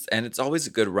seasons, and it's always a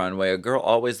good runway. A girl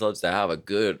always loves to have a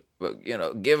good,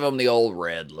 give them the old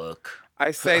red look.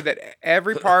 I say that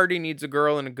every party needs a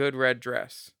girl in a good red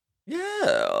dress.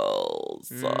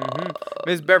 Yes.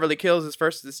 Ms. Beverly Kills is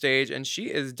first to the stage, and she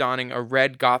is donning a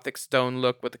red gothic stone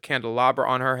look with a candelabra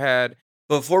on her head.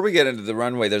 Before we get into the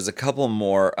runway, there's a couple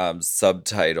more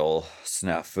subtitle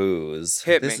snafus.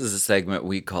 Hit This me. is a segment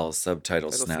we call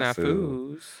subtitle Little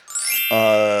snafu.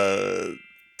 snafus.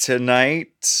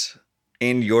 Tonight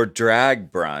in your drag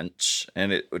brunch,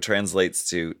 and it translates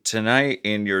to tonight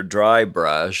in your dry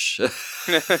brush.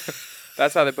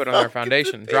 That's how they put on their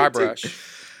foundation. Dry brush.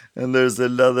 And there's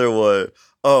another one.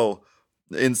 Oh,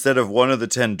 instead of one of the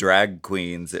 10 drag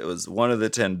queens, it was one of the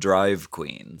 10 drive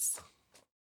queens.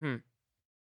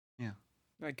 Yeah.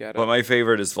 I get it. But my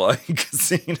favorite is Flying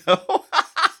Casino.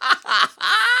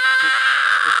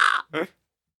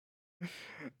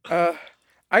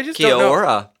 I just Kia don't know.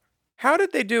 ora. How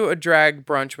did they do a drag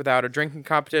brunch without a drinking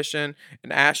competition,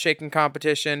 an ass shaking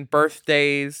competition,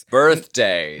 birthdays?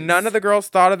 Birthdays. None of the girls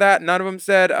thought of that. None of them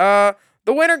said,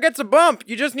 the winner gets a bump.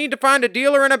 You just need to find a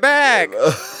dealer in a bag.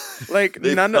 Like,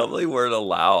 They none of... probably weren't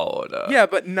allowed. Yeah,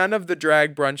 but none of the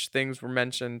drag brunch things were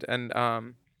mentioned. And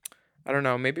I don't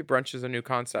know, maybe brunch is a new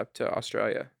concept to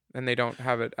Australia. And they don't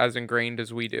have it as ingrained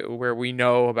as we do, where we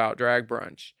know about drag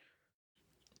brunch.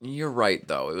 You're right,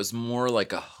 though. It was more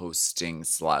like a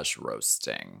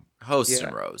hosting/roasting. Host Yeah.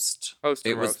 and roast. Host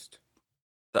It and was- roast.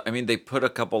 I mean, they put a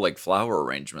couple like flower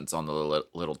arrangements on the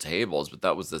little tables, but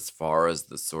that was as far as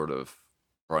the sort of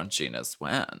brunchiness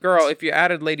went. Girl, if you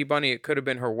added Lady Bunny, it could have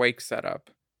been her wake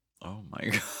setup. Oh my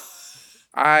god.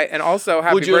 And also,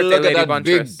 happy Would you birthday, look Lady at that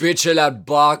big Buntress. bitch in that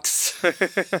box?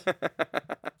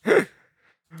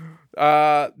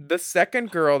 The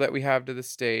second girl that we have to the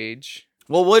stage,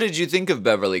 Well, what did you think of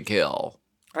Beverly Kill?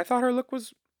 I thought her look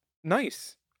was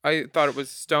nice. I thought it was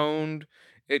stoned.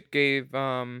 It gave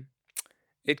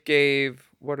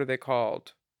what are they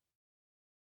called?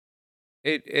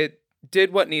 It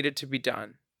did what needed to be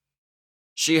done.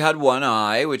 She had one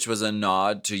eye, which was a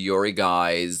nod to Yuri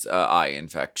Guy's eye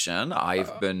infection.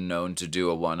 I've been known to do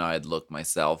a one-eyed look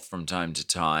myself from time to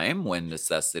time when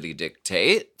necessity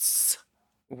dictates.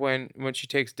 When she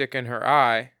takes dick in her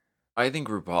eye, I think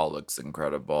RuPaul looks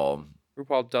incredible.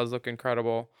 RuPaul does look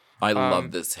incredible. I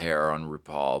love this hair on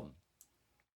RuPaul.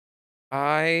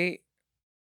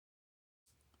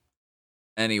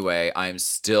 Anyway, I'm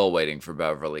still waiting for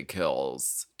Beverly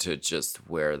Kills to just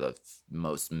wear the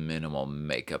most minimal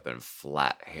makeup and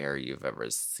flat hair you've ever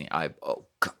seen. Oh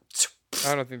God.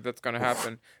 I don't think that's gonna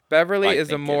happen. Beverly I is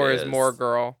a think more it is more is.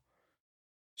 girl.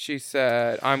 She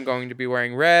said, "I'm going to be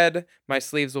wearing red. My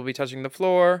sleeves will be touching the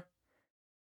floor."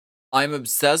 I'm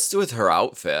obsessed with her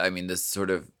outfit. I mean, this sort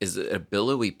of is it a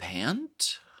billowy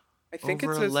pant? I think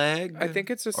over it's a a leg. I think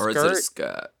it's a Or skirt. is it a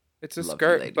skirt? It's a Lovely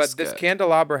skirt, lady but this skirt.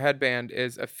 candelabra headband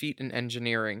is a feat in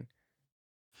engineering.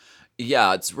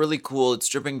 Yeah, it's really cool. It's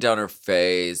dripping down her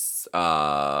face.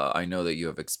 I know that you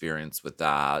have experience with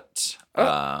that.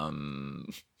 Oh.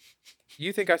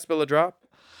 You think I spill a drop?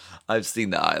 I've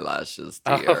seen the eyelashes,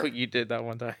 Oh, dear. you did that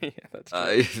one time. Yeah, that's true.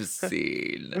 I've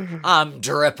seen. I'm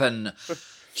dripping.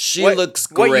 She What- looks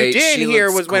great. What you did She here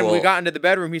looks was when we cool. got into the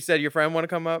bedroom, he said, "Your friend want to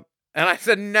come up?" And I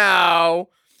said, "No.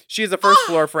 She's a first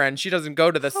floor friend. She doesn't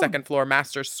go to the second floor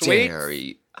master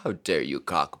suite." How dare you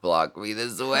cock block me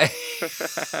this way?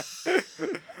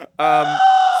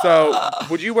 So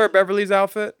would you wear Beverly's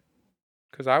outfit?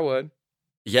 Because I would.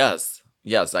 Yes,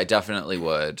 I definitely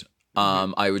would.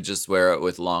 I would just wear it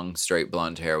with long, straight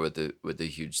blonde hair with the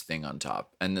huge thing on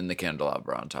top, and then the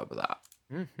candelabra on top of that.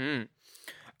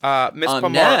 Mm-hmm. Miss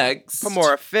Next.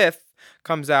 Pamora Fifth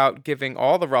comes out giving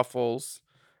all the ruffles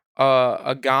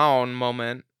a gown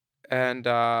moment and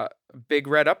big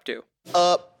red updo.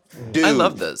 I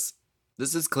love this.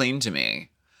 This is clean to me.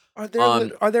 Are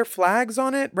there flags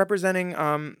on it representing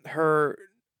her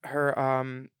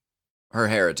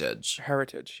Heritage.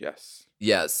 heritage? Yes.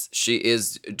 Yes, she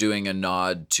is doing a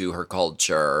nod to her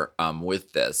culture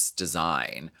with this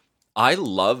design. I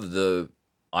love the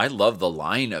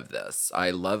line of this. I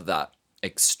love that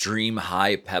extreme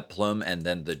high peplum and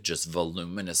then the just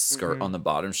voluminous skirt on the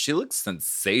bottom. She looks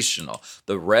sensational.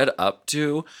 The red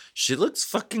updo, she looks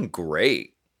fucking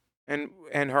great. And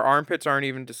her armpits aren't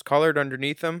even discolored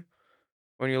underneath them.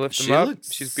 When you lift them She up,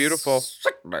 looks she's beautiful.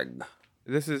 sickening.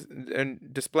 This is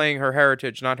and displaying her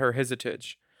heritage, not her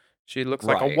hisitage. She looks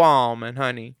like a Right. woman,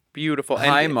 honey. Beautiful.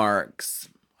 High marks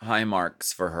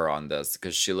for her on this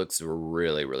because she looks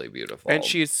really, really beautiful. And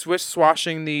she's swish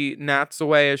swashing the gnats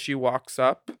away as she walks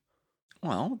up.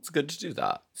 well, it's good to do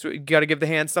that. So you got to give the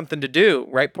hands something to do,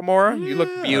 right, Pamora? You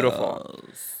look beautiful.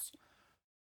 Yes.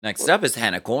 Next up is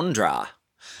Hannah Condra.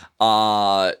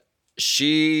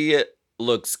 She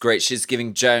looks great. She's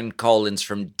giving Joan Collins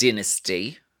from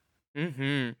Dynasty.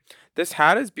 Mm-hmm. This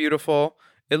hat is beautiful.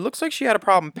 It looks like she had a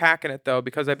problem packing it though,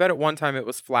 because I bet at one time it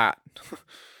was flat.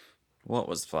 What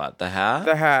was flat? The hat?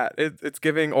 The hat. It's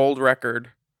giving old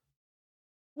record.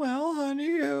 Well,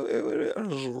 honey, I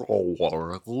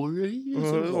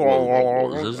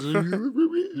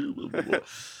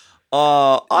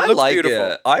looks like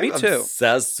beautiful. it. I'm Me too.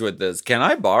 obsessed with this. Can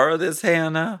I borrow this,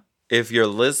 Hannah? If you're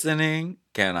listening,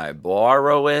 can I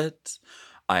borrow it?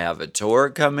 I have a tour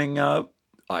coming up.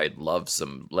 I'd love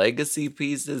some legacy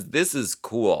pieces. This is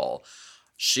cool.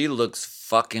 She looks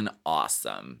fucking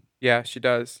awesome. Yeah, she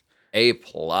does. A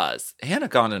plus. Hannah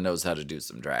Conda knows how to do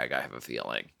some drag, I have a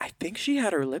feeling. I think she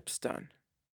had her lips done.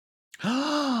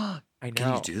 I know.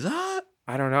 Can you do that?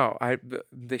 I don't know.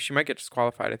 She might get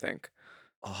disqualified, I think.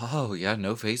 Oh, yeah,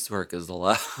 no face work is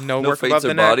allowed. No No work face above or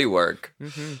the neck. body work.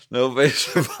 No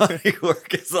face or body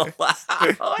work is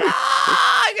allowed.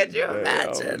 Could you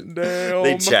imagine?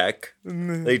 They check.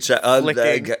 They check.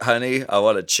 Flicking. Honey, I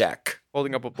want to check.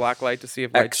 Holding up a black light to see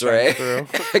if light X-ray. shines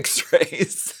through.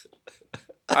 X-rays.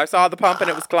 I saw the pump and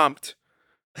it was clumped.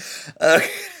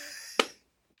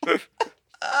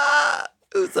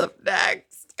 Who's up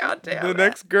next? God damn The it.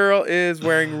 next girl is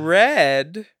wearing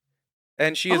red,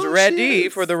 and she is Oh, ready she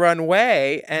is. for the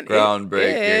runway. And Groundbreaking.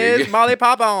 it is Molly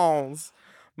Poppins.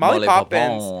 Molly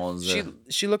Poppins. Poppins.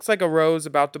 She looks like a rose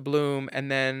about to bloom,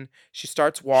 and then she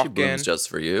starts She walking. blooms just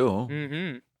for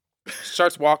you. She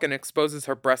starts walking, exposes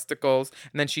her breasticles,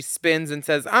 and then she spins and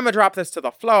says, "I'm gonna drop this to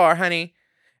the floor, honey."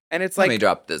 And it's Let me like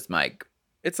drop this mic.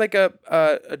 it's like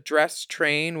a dress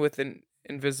train with an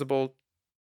invisible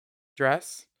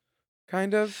dress,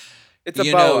 kind of. It's a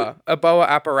You know- a boa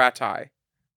apparati.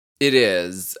 It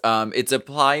is. It's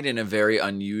applied in a very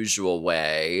unusual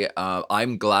way.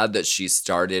 I'm glad that she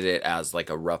started it as like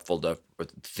a ruffled up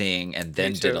thing and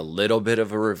then did too. a little bit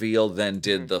of a reveal, then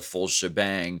did the full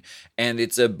shebang. And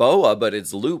it's a boa, but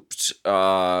it's looped,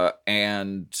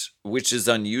 and which is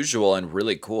unusual and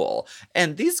really cool.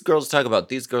 And these girls talk about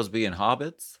these girls being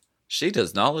hobbits. She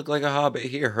does not look like a hobbit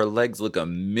here. Her legs look a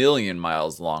million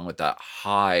miles long with that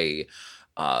high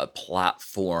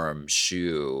platform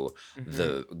shoe,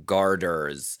 the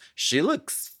garters. She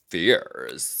looks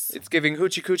fierce. It's giving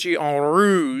hoochie coochie en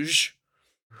rouge.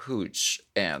 Hooch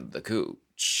and the cooch.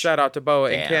 Shout out to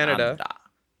Boa in Canada.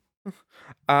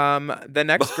 The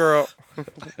next girl.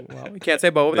 Well, we can't say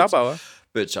Boa without Boa.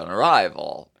 Bitch on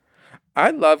arrival.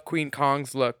 I love Queen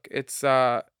Kong's look. It's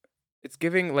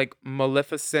giving like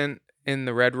Maleficent in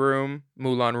the Red Room,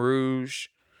 Moulin Rouge.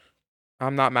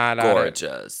 I'm not mad at it.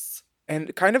 Gorgeous.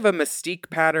 And kind of a Mystique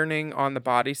patterning on the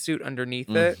bodysuit underneath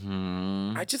it.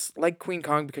 Mhm. I just like Queen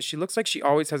Kong because she looks like she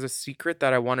always has a secret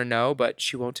that I want to know, but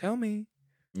she won't tell me.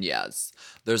 Yes.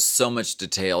 There's so much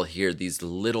detail here. These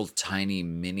little tiny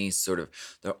mini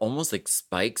they're almost like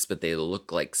spikes, but they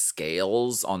look like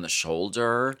scales on the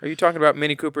shoulder. Are you talking about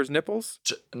Minnie Cooper's nipples?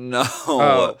 No.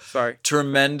 Oh, sorry.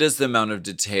 Tremendous amount of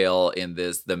detail in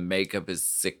this. The makeup is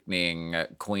sickening.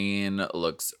 Queen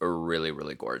looks really,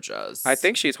 really gorgeous. I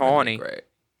think she's Really horny. great.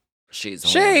 She's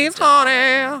She's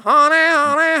horny.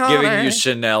 honey. Giving you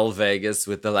Chanel Vegas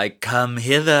with the like, come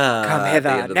hither. Come at the hither.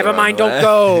 end of the Never mind, runway.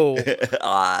 don't go.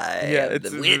 I Yeah, am it's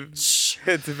the witch.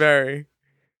 It's very.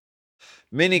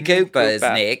 Minnie Cooper is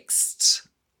Cooper. next.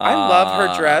 I love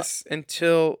her dress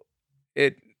until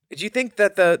it. Did you think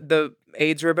that the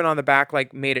AIDS ribbon on the back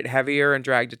like made it heavier and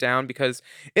dragged it down? Because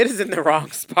it is in the wrong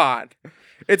spot.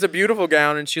 It's a beautiful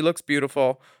gown and she looks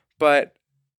beautiful, but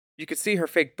you could see her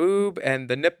fake boob and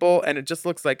the nipple, and it just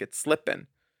looks like it's slipping.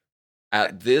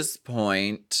 At this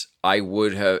point, I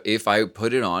would have, if I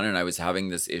put it on and I was having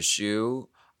this issue,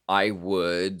 I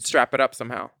would, Strap it up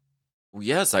somehow.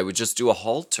 yes, I would just do a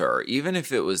halter. Even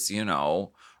if it was,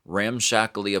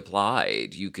 ramshackly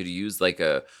applied, you could use like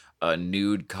a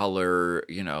nude color,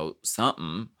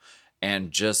 something,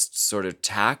 and just sort of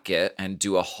tack it and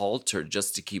do a halter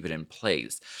just to keep it in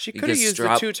place. She could have Because used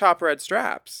the two top red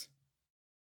straps.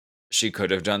 She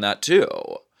could have done that too.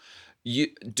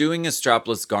 Doing a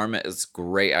strapless garment is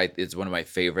great. It's one of my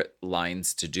favorite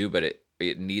lines to do, but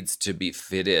it needs to be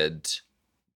fitted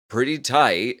pretty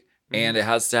tight, and it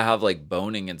has to have like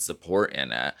boning and support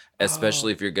in it,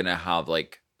 especially if you're gonna have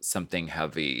like something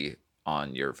heavy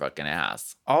on your fucking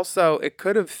ass. Also, it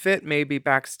could have fit maybe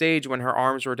backstage when her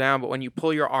arms were down, but when you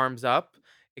pull your arms up,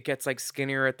 it gets like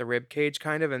skinnier at the rib cage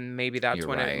kind of, and maybe that's You're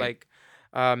when it right.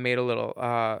 like made a little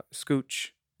scooch.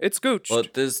 It's scooched. Well,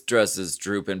 this dress is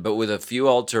drooping, but with a few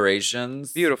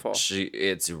alterations, Beautiful.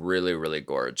 It's really, really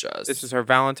gorgeous. This is her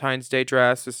Valentine's Day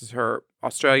dress. This is her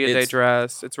Australia Day It's-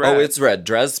 dress. It's red. Oh, it's red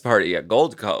dress party at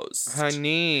Gold Coast.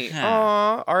 Honey. Yeah.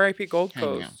 Aw, R.I.P. Gold I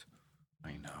know. Coast.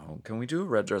 I know. Can we do a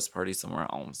red dress party somewhere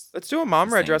else? Let's do a mom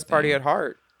The red same dress party thing. at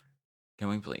Heart. Can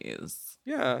we please?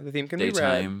 Yeah, the theme can be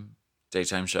red.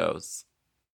 Daytime shows.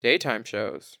 Daytime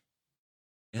shows.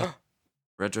 Yeah.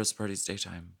 Red Dress Party's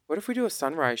daytime. What if we do a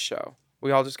sunrise show?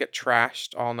 We all just get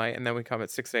trashed all night and then we come at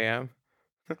 6 a.m.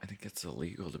 I think it's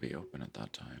illegal to be open at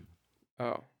that time.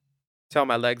 Oh. Tell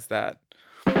my legs that.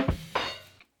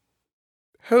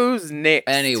 Who's next?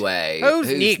 Anyway, Who's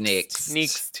next?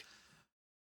 Next.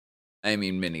 I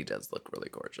mean, Minnie does look really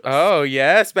gorgeous. Oh,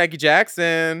 yes, Becky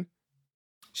Jackson.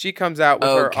 She comes out with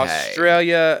her Okay.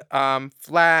 Australia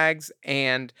flags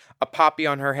and a poppy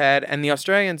on her head. And the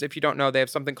Australians, if you don't know, they have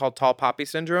something called tall poppy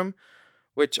syndrome,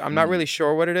 which I'm not really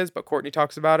sure what it is, but Courtney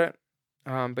talks about it.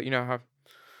 But you know how...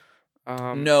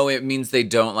 No, it means they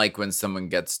don't like when someone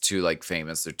gets too like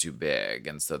famous or too big.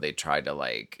 And so they try to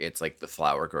like, it's like the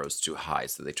flower grows too high.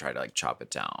 So they try to like chop it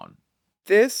down.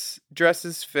 This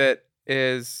dress's fit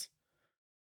is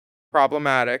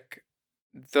problematic.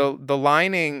 The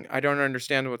lining, I don't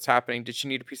understand what's happening. Did she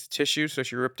need a piece of tissue so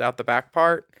she ripped out the back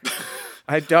part?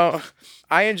 I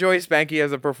enjoy Spanky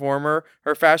as a performer.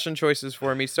 Her fashion choices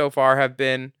for me so far have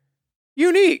been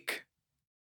unique.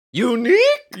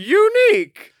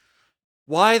 Unique.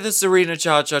 Why the Serena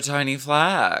Cha-Cha tiny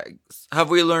flags? Have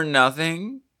we learned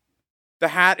nothing? The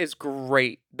hat is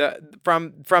great.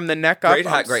 From the neck up. Great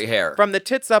hat, great hair. From the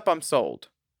tits up, I'm sold.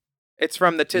 It's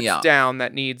from the tits down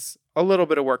that needs a little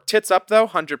bit of work. Tits up, though,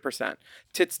 100%.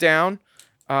 Tits down,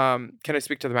 can I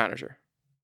speak to the manager?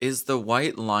 Is the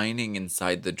white lining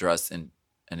inside the dress an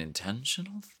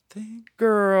intentional thing?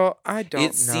 Girl, I don't know.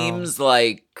 It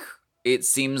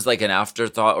seems like an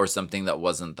afterthought or something that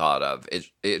wasn't thought of.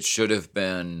 It should have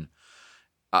been,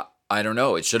 I don't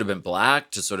know, it should have been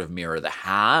black to sort of mirror the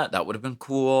hat. That would have been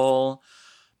cool.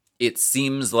 It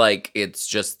seems like it's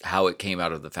just how it came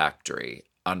out of the factory.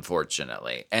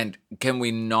 Unfortunately. And can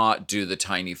we not do the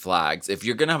tiny flags? If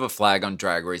you're going to have a flag on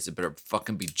Drag Race, it better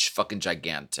fucking be fucking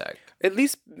gigantic. At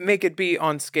least make it be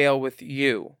on scale with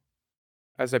you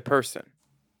as a person.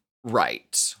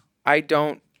 Right. I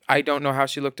don't know how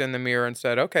she looked in the mirror and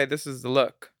said, okay, this is the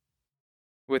look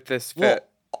with this fit.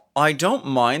 Well, I don't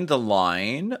mind the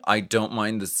line. I don't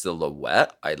mind the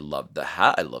silhouette. I love the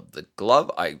hat. I love the glove.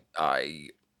 I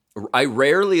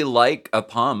rarely like a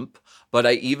pump. But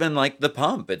I even like the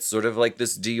pump. It's sort of like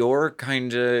this Dior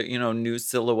kind of, new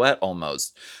silhouette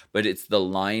almost. But it's the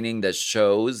lining that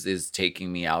shows is taking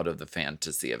me out of the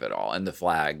fantasy of it all. And the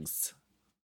flags.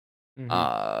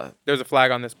 Mm-hmm. There's a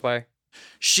flag on this play.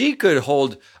 She could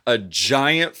hold a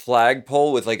giant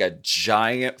flagpole with like a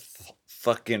giant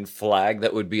fucking flag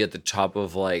that would be at the top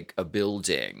of like a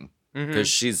building. Because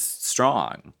she's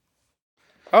strong.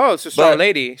 Oh, it's a strong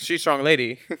lady. She's a strong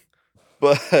lady.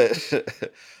 But...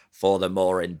 for the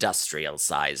more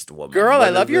industrial-sized woman. Girl, I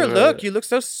love your look. You look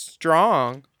so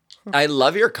strong. I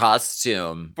love your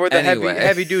costume. For the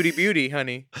heavy-duty beauty,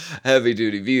 honey.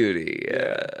 Heavy-duty beauty,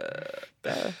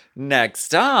 yeah.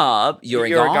 Next up, you're a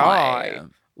guy.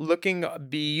 Looking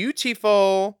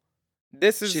beautiful.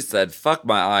 She said, fuck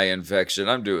my eye infection.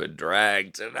 I'm doing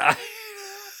drag tonight.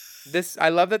 I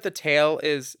love that the tail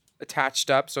is attached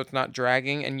up so it's not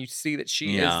dragging, and you see that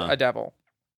she is a devil.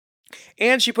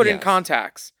 And she put in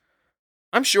contacts.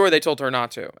 I'm sure they told her not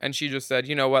to. And she just said,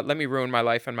 you know what? Let me ruin my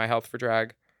life and my health for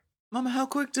drag. Mama, how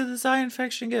quick did this eye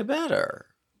infection get better?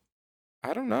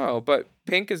 I don't know. But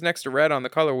pink is next to red on the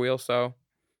color wheel, so.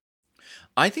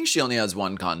 I think she only has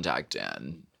one contact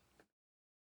in.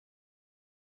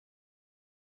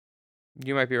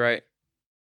 You might be right.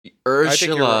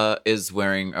 Ursula is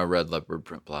wearing a red leopard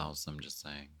print blouse. I'm just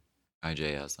saying.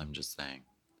 IJS, I'm just saying.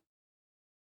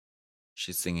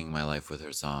 She's singing My Life with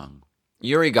her song.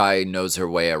 Yuri Guy knows her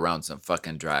way around some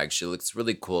fucking drag. She looks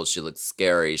really cool. She looks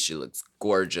scary. She looks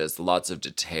gorgeous. Lots of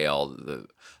detail.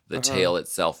 The tail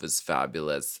itself is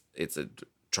fabulous. It's a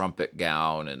trumpet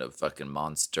gown and a fucking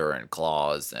monster and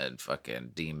claws and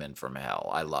fucking demon from hell.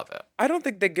 I love it. I don't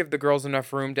think they give the girls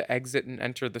enough room to exit and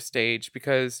enter the stage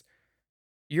because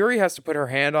Yuri has to put her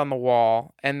hand on the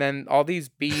wall and then all these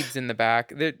beads in the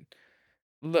back.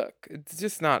 Look, it's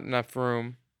just not enough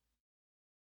room.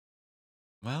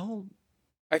 Well,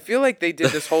 I feel like they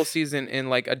did this whole season in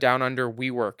like a down under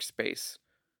WeWork space.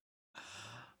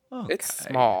 Okay. It's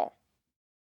small.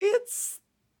 It's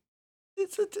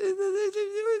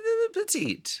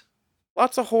petite.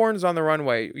 Lots of horns on the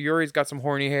runway. Yuri's got some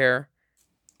horny hair.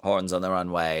 Horns on the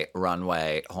runway.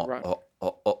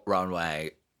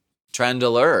 Trend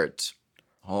alert.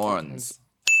 Horns.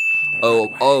 Oh,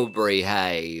 Aubrey,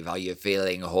 hey, are you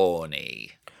feeling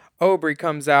horny? Aubrey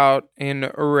comes out in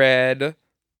red.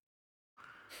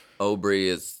 Aubrey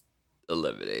is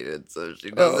eliminated, so she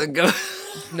doesn't go.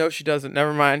 No, she doesn't.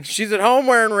 Never mind. She's at home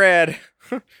wearing red.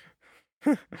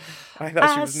 I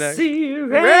thought she was next. See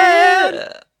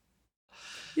red.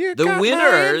 You The got my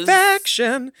winners-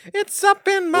 infection. It's up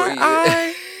in my Were you-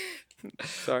 eye.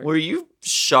 Sorry. Were you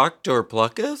shocked or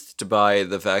plucked by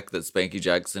the fact that Spanky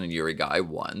Jackson and Yuri Guy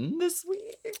won this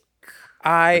week?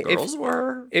 The girls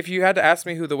were. If you had to ask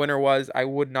me who the winner was, I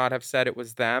would not have said it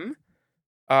was them.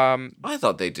 I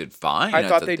thought they did fine. I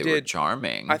thought they were did-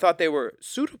 charming. I thought they were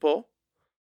suitable,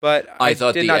 but I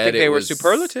thought did the not think edit they were was-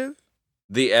 superlative.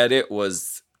 The edit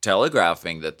was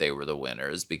telegraphing that they were the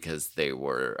winners because they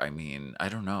were, I mean, I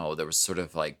don't know, there was sort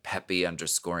of like peppy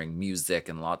underscoring music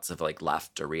and lots of like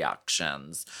laughter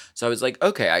reactions. So I was like,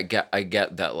 okay, I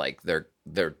get that like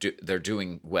they're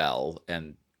doing well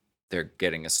and they're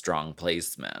getting a strong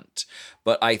placement.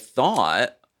 But I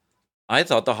thought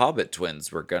the Hobbit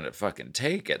twins were gonna fucking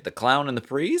take it. The clown and the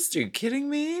priest? Are you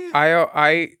kidding me?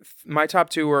 My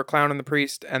top two were Clown and the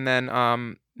Priest, and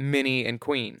then Minnie and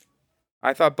Queen.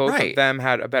 I thought both Right. of them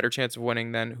had a better chance of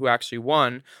winning than who actually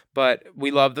won. But we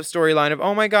love the storyline of,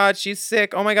 oh my God, she's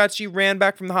sick. Oh my God, she ran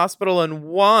back from the hospital and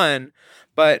won.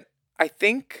 But I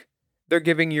think they're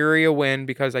giving Yuri a win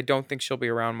because I don't think she'll be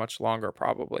around much longer,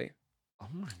 probably. Oh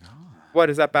my god. What,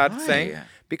 is that bad to say? Why?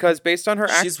 Because based on her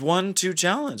She's won 2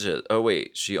 challenges. Oh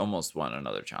wait, she almost won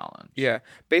another challenge. Yeah.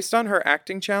 Based on her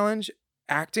acting challenge,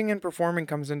 acting and performing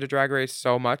comes into Drag Race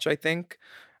so much, I think.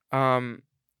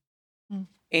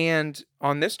 And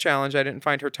on this challenge, I didn't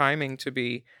find her timing to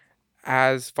be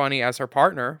as funny as her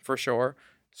partner, for sure.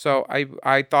 So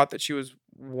I thought that she was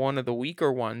one of the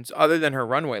weaker ones, other than her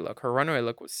runway look. Her runway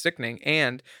look was sickening.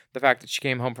 And the fact that she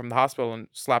came home from the hospital and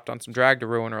slapped on some drag to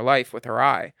ruin her life with her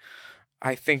eye.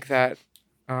 I think that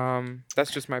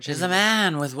that's just my opinion. She's a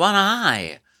man with one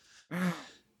eye.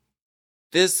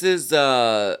 This is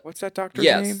What's that doctor's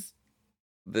yes. name?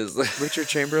 This Richard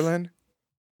Chamberlain?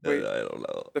 Wait. I don't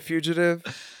know. The Fugitive?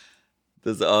 He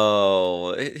was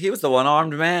the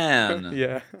one-armed man.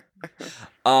 Yeah.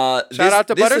 Shout Out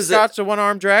to Butterscotch, the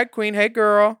one-armed drag queen. Hey,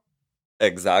 girl.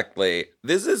 Exactly.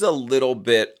 This is a little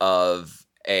bit of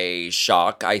a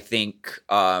shock, I think,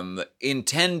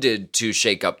 intended to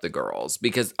shake up the girls,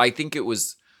 because I think it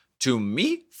was,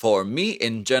 for me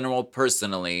in general,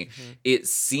 personally, it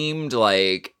seemed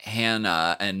like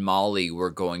Hannah and Molly were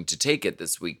going to take it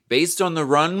this week based on the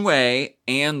runway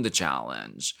and the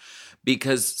challenge,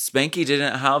 because Spanky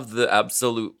didn't have the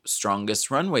absolute strongest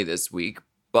runway this week,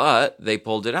 but they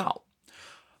pulled it out.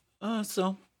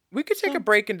 So We could take a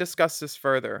break and discuss this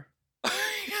further.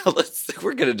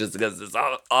 we're gonna discuss this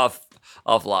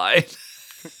offline.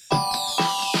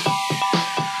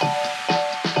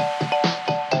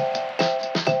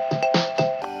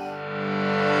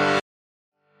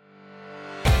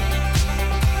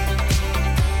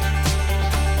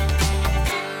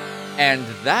 And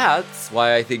that's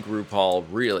why I think RuPaul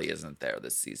really isn't there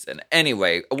this season.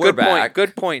 Anyway, we're Good back. point.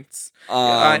 Good points.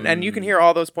 And you can hear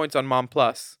all those points on Mom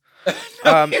Plus. You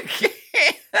can't.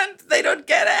 They don't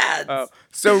get ads. Oh,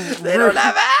 so They don't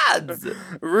have ads.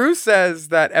 Rue says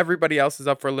that everybody else is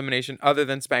up for elimination other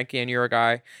than Spanky and You're a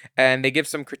Guy, and they give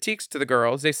some critiques to the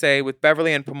girls. They say with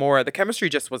Beverly and Pomora, the chemistry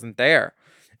just wasn't there.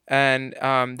 And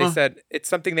they said it's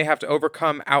something they have to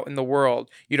overcome out in the world.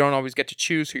 You don't always get to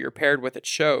choose who you're paired with at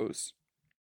shows.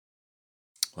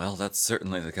 Well, that's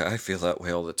certainly the guy. I feel that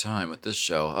way all the time with this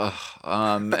show.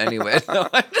 Anyway, no,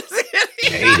 I'm just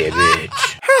kidding.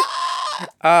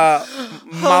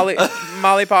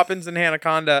 Molly Poppins and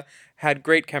Hanaconda had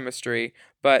great chemistry,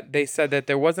 but they said that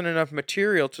there wasn't enough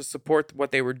material to support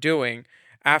what they were doing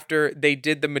after they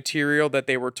did the material that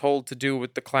they were told to do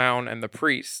with the clown and the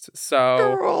priest.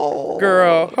 So,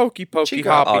 girl, hokey pokey, She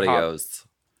got hoppy hop. audios.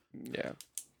 Yeah.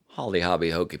 Holly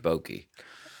Hobby Hokey Pokey.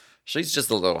 She's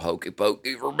just a little hokey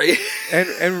pokey for me.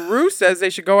 And Rue says they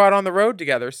should go out on the road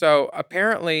together. So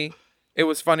apparently it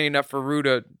was funny enough for Rue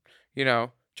to,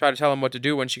 try to tell him what to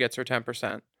do when she gets her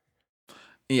 10%.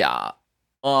 Yeah.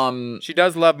 She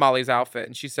does love Molly's outfit,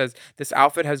 and she says this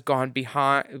outfit has gone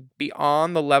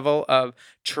beyond the level of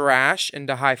trash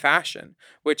into high fashion,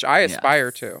 which I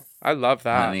aspire to. I love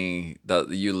that. Honey,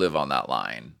 you live on that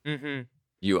line. Mm-hmm.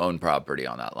 You own property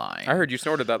on that line. I heard you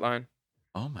snorted that line.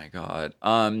 Oh my god.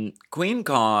 Queen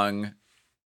Kong,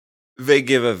 they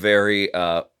give a very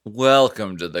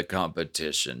welcome to the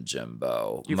competition,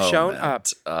 Jimbo. You've shown up.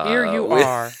 Here you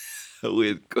are.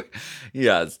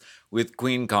 With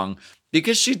Queen Kong,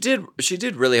 because she did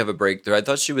really have a breakthrough. I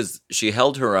thought she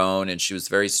held her own and she was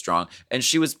very strong, and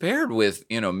she was paired with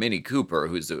Minnie Cooper,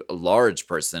 who's a large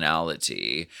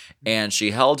personality, and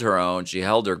she held her own, she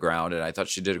held her ground, and I thought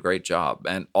she did a great job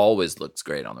and always looks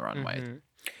great on the runway. Mm-hmm.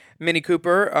 Minnie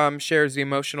Cooper shares the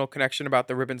emotional connection about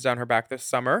the ribbons down her back this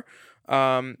summer.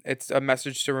 It's a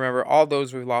message to remember all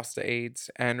those we've lost to AIDS.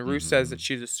 And Rue says that Mhm.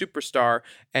 she's a superstar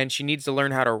and she needs to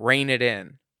learn how to rein it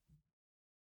in.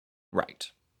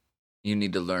 Right. You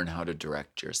need to learn how to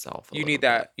direct yourself a You little need bit.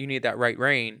 that. You need that right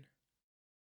rein.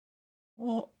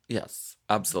 Well, yes,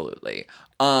 absolutely.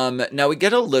 Now we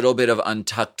get a little bit of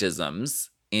untucktisms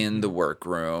in the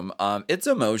workroom. It's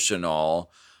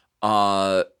emotional.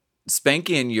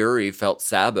 Spanky and Yuri felt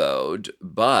saboed,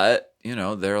 but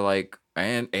they're like,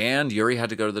 and Yuri had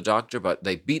to go to the doctor, but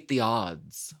they beat the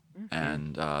odds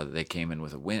and they came in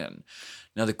with a win.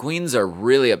 Now the queens are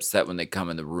really upset when they come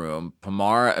in the room.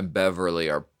 Pamara and Beverly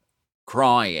are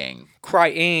crying.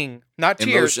 Crying, not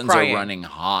tears. Emotions Crying. are running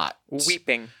hot.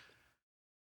 Weeping.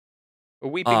 A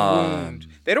weeping wound.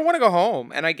 They don't want to go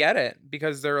home, and I get it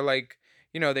because they're like,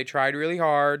 they tried really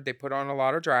hard. They put on a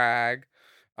lot of drag,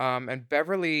 and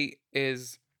Beverly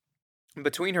is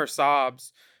between her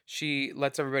sobs. She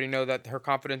lets everybody know that her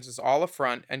confidence is all a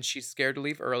front, and she's scared to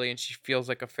leave early, and she feels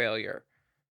like a failure.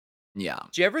 Yeah.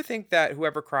 Do you ever think that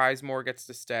whoever cries more gets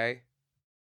to stay?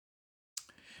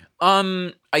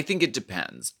 I think it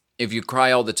depends. If you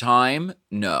cry all the time,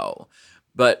 no.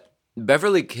 But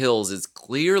Beverly Kills is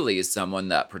clearly someone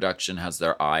that production has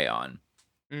their eye on.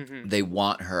 Mm-hmm. They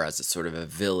want her as a sort of a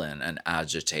villain, an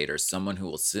agitator, someone who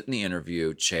will sit in the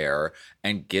interview chair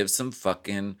and give some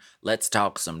fucking let's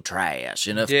talk some trash.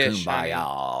 Enough Dish,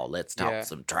 kumbaya. Let's talk yeah.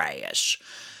 some trash.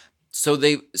 So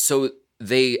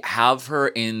they have her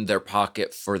in their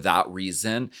pocket for that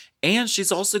reason. And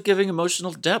she's also giving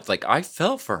emotional depth. Like, I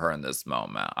felt for her in this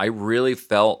moment. I really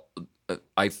felt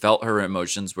her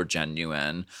emotions were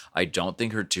genuine. I don't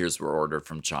think her tears were ordered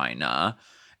from China.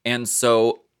 And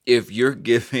so if you're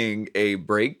giving a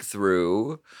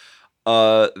breakthrough,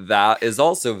 that is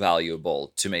also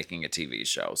valuable to making a TV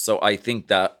show. So I think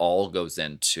that all goes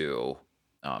into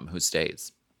who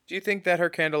stays. Do you think that her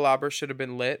candelabra should have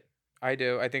been lit? I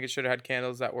do. I think it should have had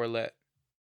candles that were lit,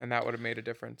 and that would have made a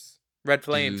difference. Red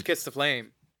flames, kiss the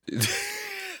flame.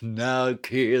 Now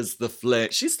kiss the flame.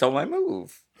 She stole my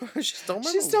move. She stole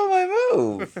my She move. stole my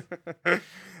move.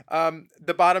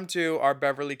 The bottom two are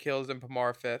Beverly Kills and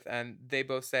Pamara Fifth, and they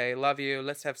both say, "Love you.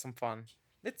 Let's have some fun.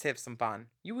 Let's have some fun.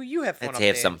 You have fun. Let's up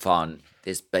have there. some fun.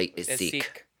 This bait is It's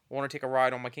sick. I want to take a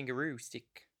ride on my kangaroo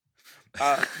stick."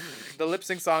 The lip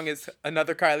sync song is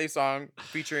another Kylie song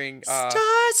featuring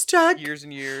Starstruck. Years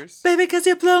and Years. Baby, cause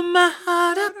you blow my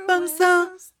heart up, I'm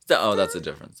so... Oh, that's a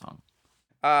different song.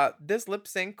 This lip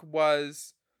sync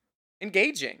was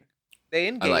engaging. They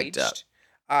engaged. I liked it.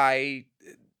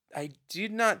 I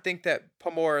did not think that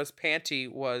Pamora's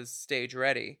panty was stage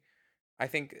ready. I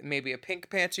think maybe a pink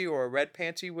panty or a red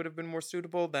panty would have been more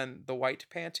suitable than the white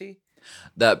panty.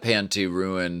 That panty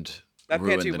ruined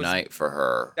panty the was- night for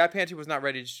her. That panty was not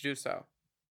ready to do so.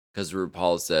 Because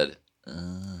RuPaul said,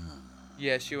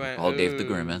 Yeah, she went. RuPaul gave the "Ooh."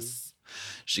 grimace.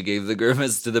 She gave the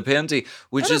grimace to the panty,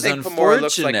 which I don't is think unfortunate. Pamora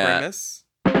looks like Grimace.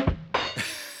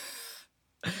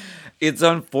 It's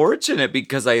unfortunate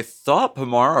because I thought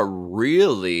Pamara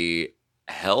really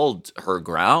held her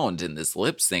ground in this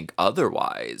lip sync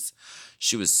otherwise.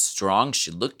 She was strong. She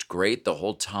looked great the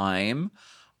whole time.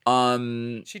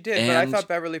 She did, but I and- thought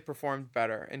Beverly performed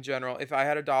better in general. If I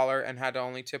had $1 and had to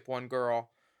only tip one girl,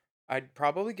 I'd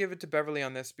probably give it to Beverly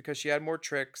on this because she had more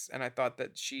tricks, and I thought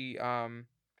that she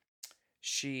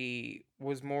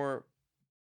was more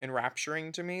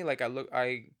enrapturing to me. Like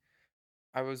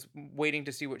I was waiting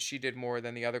to see what she did more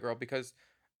than the other girl because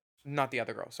not the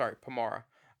other girl, sorry, Pamara.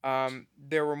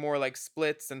 There were more like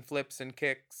splits and flips and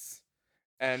kicks,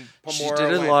 and She Pamara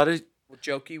did a went lot of...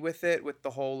 jokey with it, with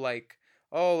the whole like,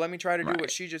 oh, let me try to do Right.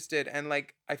 what she just did, and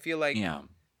like I feel like Yeah.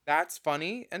 that's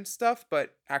funny and stuff,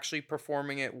 but actually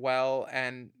performing it well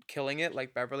and killing it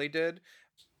like Beverly did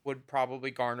would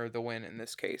probably garner the win in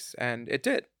this case, and it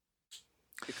did.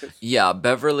 Because Yeah,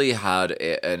 Beverly had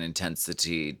an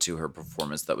intensity to her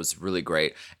performance that was really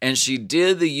great. And she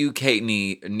did the UK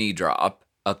knee drop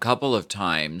a couple of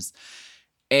times.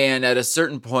 And at a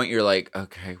certain point, you're like,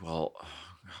 okay, well,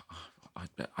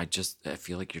 I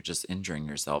feel like you're just injuring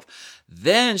yourself.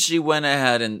 Then she went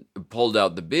ahead and pulled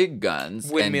out the big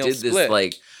guns Windmill and did this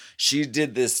split. she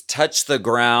did this touch the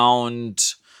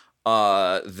ground,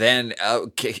 then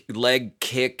leg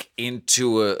kick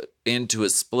into a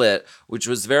split, which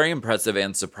was very impressive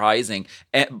and surprising.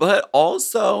 But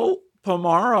also,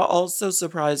 Pamara also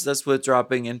surprised us with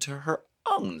dropping into her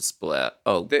own split.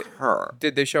 Oh, her.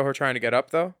 did they show her trying to get up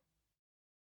though?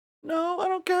 No, I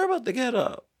don't care about the get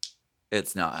up.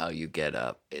 It's not how you get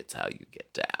up. It's how you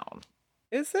get down.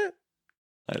 Is it?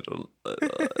 I don't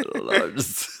know. I'm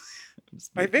just...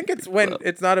 I think it's when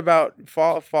it's not about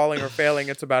falling or failing.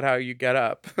 It's about how you get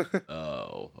up.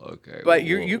 Oh, okay. But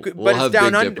you could. We'll But have it's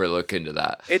down Big under. Dipper look into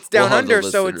that. It's down We'll have the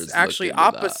under, so listeners it's look actually into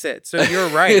that. opposite. So you're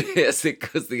right. Yes, it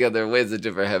goes the other way. It's a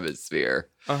different hemisphere.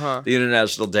 Uh-huh. The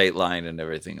international date line and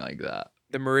everything like that.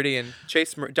 The Meridian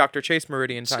Dr. Chase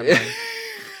Meridian timeline.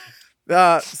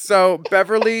 So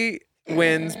Beverly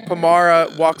wins.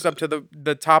 Pamara walks up to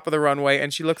the top of the runway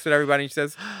and she looks at everybody and she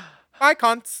says, "Hi,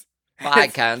 cunts." Bye,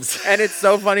 cunts. And it's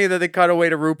so funny that they cut away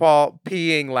to RuPaul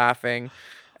peeing, laughing.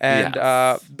 And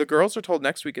Yes. the girls are told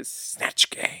next week is Snatch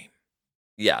Game.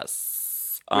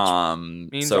 Yes.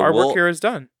 Means so our work here is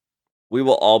done. We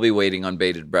will all be waiting on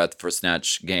bated breath for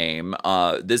Snatch Game.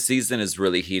 This season is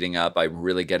really heating up. I'm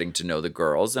really getting to know the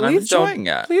girls, and I'm enjoying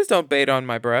it. Please don't bait on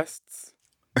my breasts.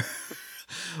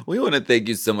 We want to thank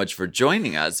you so much for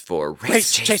joining us for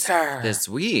Race Chaser this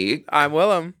week. I'm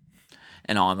Willem.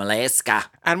 And I'm Alaska.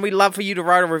 And we'd love for you to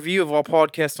write a review of our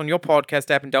podcast on your podcast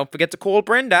app. And don't forget to call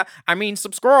Brenda.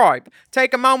 Subscribe.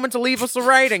 Take a moment to leave us a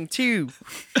rating, too.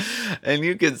 And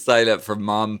you can sign up for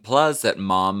Mom Plus at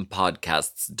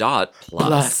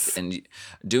mompodcasts.plus. And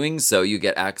doing so, you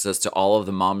get access to all of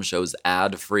the mom shows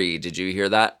ad-free. Did you hear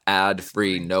that?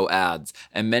 Ad-free, no ads.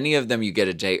 And many of them you get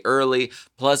a day early,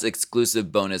 plus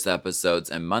exclusive bonus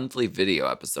episodes and monthly video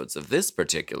episodes of this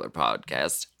particular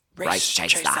podcast, Race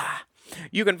Chaser.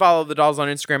 You can follow the dolls on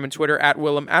Instagram and Twitter at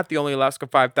Willem at the Only Alaska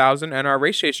 5000, and our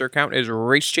Race Chaser account is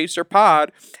Race Chaser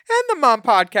Pod. And the Mom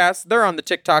Podcast, they're on the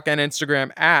TikTok and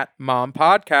Instagram at Mom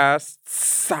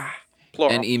Podcasts.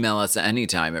 Plural. And email us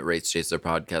anytime at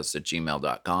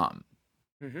racechaserpodcast@gmail.com.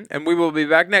 And we will be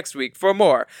back next week for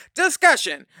more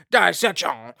discussion,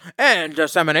 dissection, and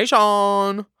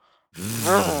dissemination.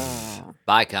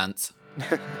 Bye, cunts.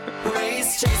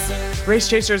 Race Chaser. Race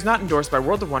Chaser is not endorsed by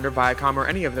World of Wonder, Viacom, or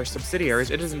any of their subsidiaries.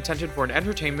 It is intended for an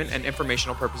entertainment and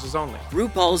informational purposes only.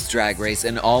 RuPaul's Drag Race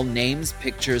and all names,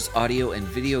 pictures, audio, and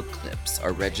video clips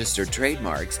are registered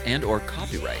trademarks and or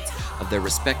copyrights of their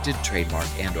respected trademark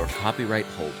and or copyright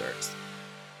holders.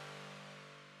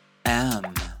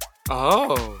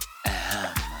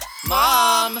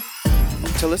 Mom!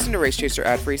 To listen to Race Chaser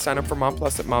ad-free, sign up for Mom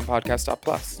Plus at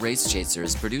mompodcast.plus. Race Chaser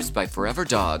is produced by Forever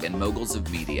Dog and Moguls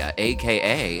of Media,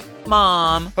 aka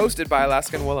Mom, Hosted by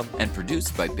Alaska and Willem. and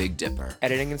produced by Big Dipper.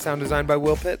 Editing and sound design by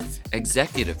Will Pitts.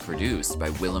 Executive produced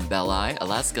by Willem Belli,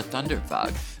 Alaska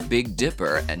Thunderfog, Big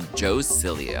Dipper, and Joe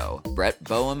Cilio, Brett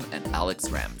Boehm, and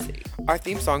Alex Ramsey. Our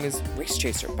theme song is Race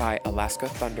Chaser by Alaska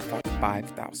Thunderfuck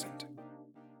 5000.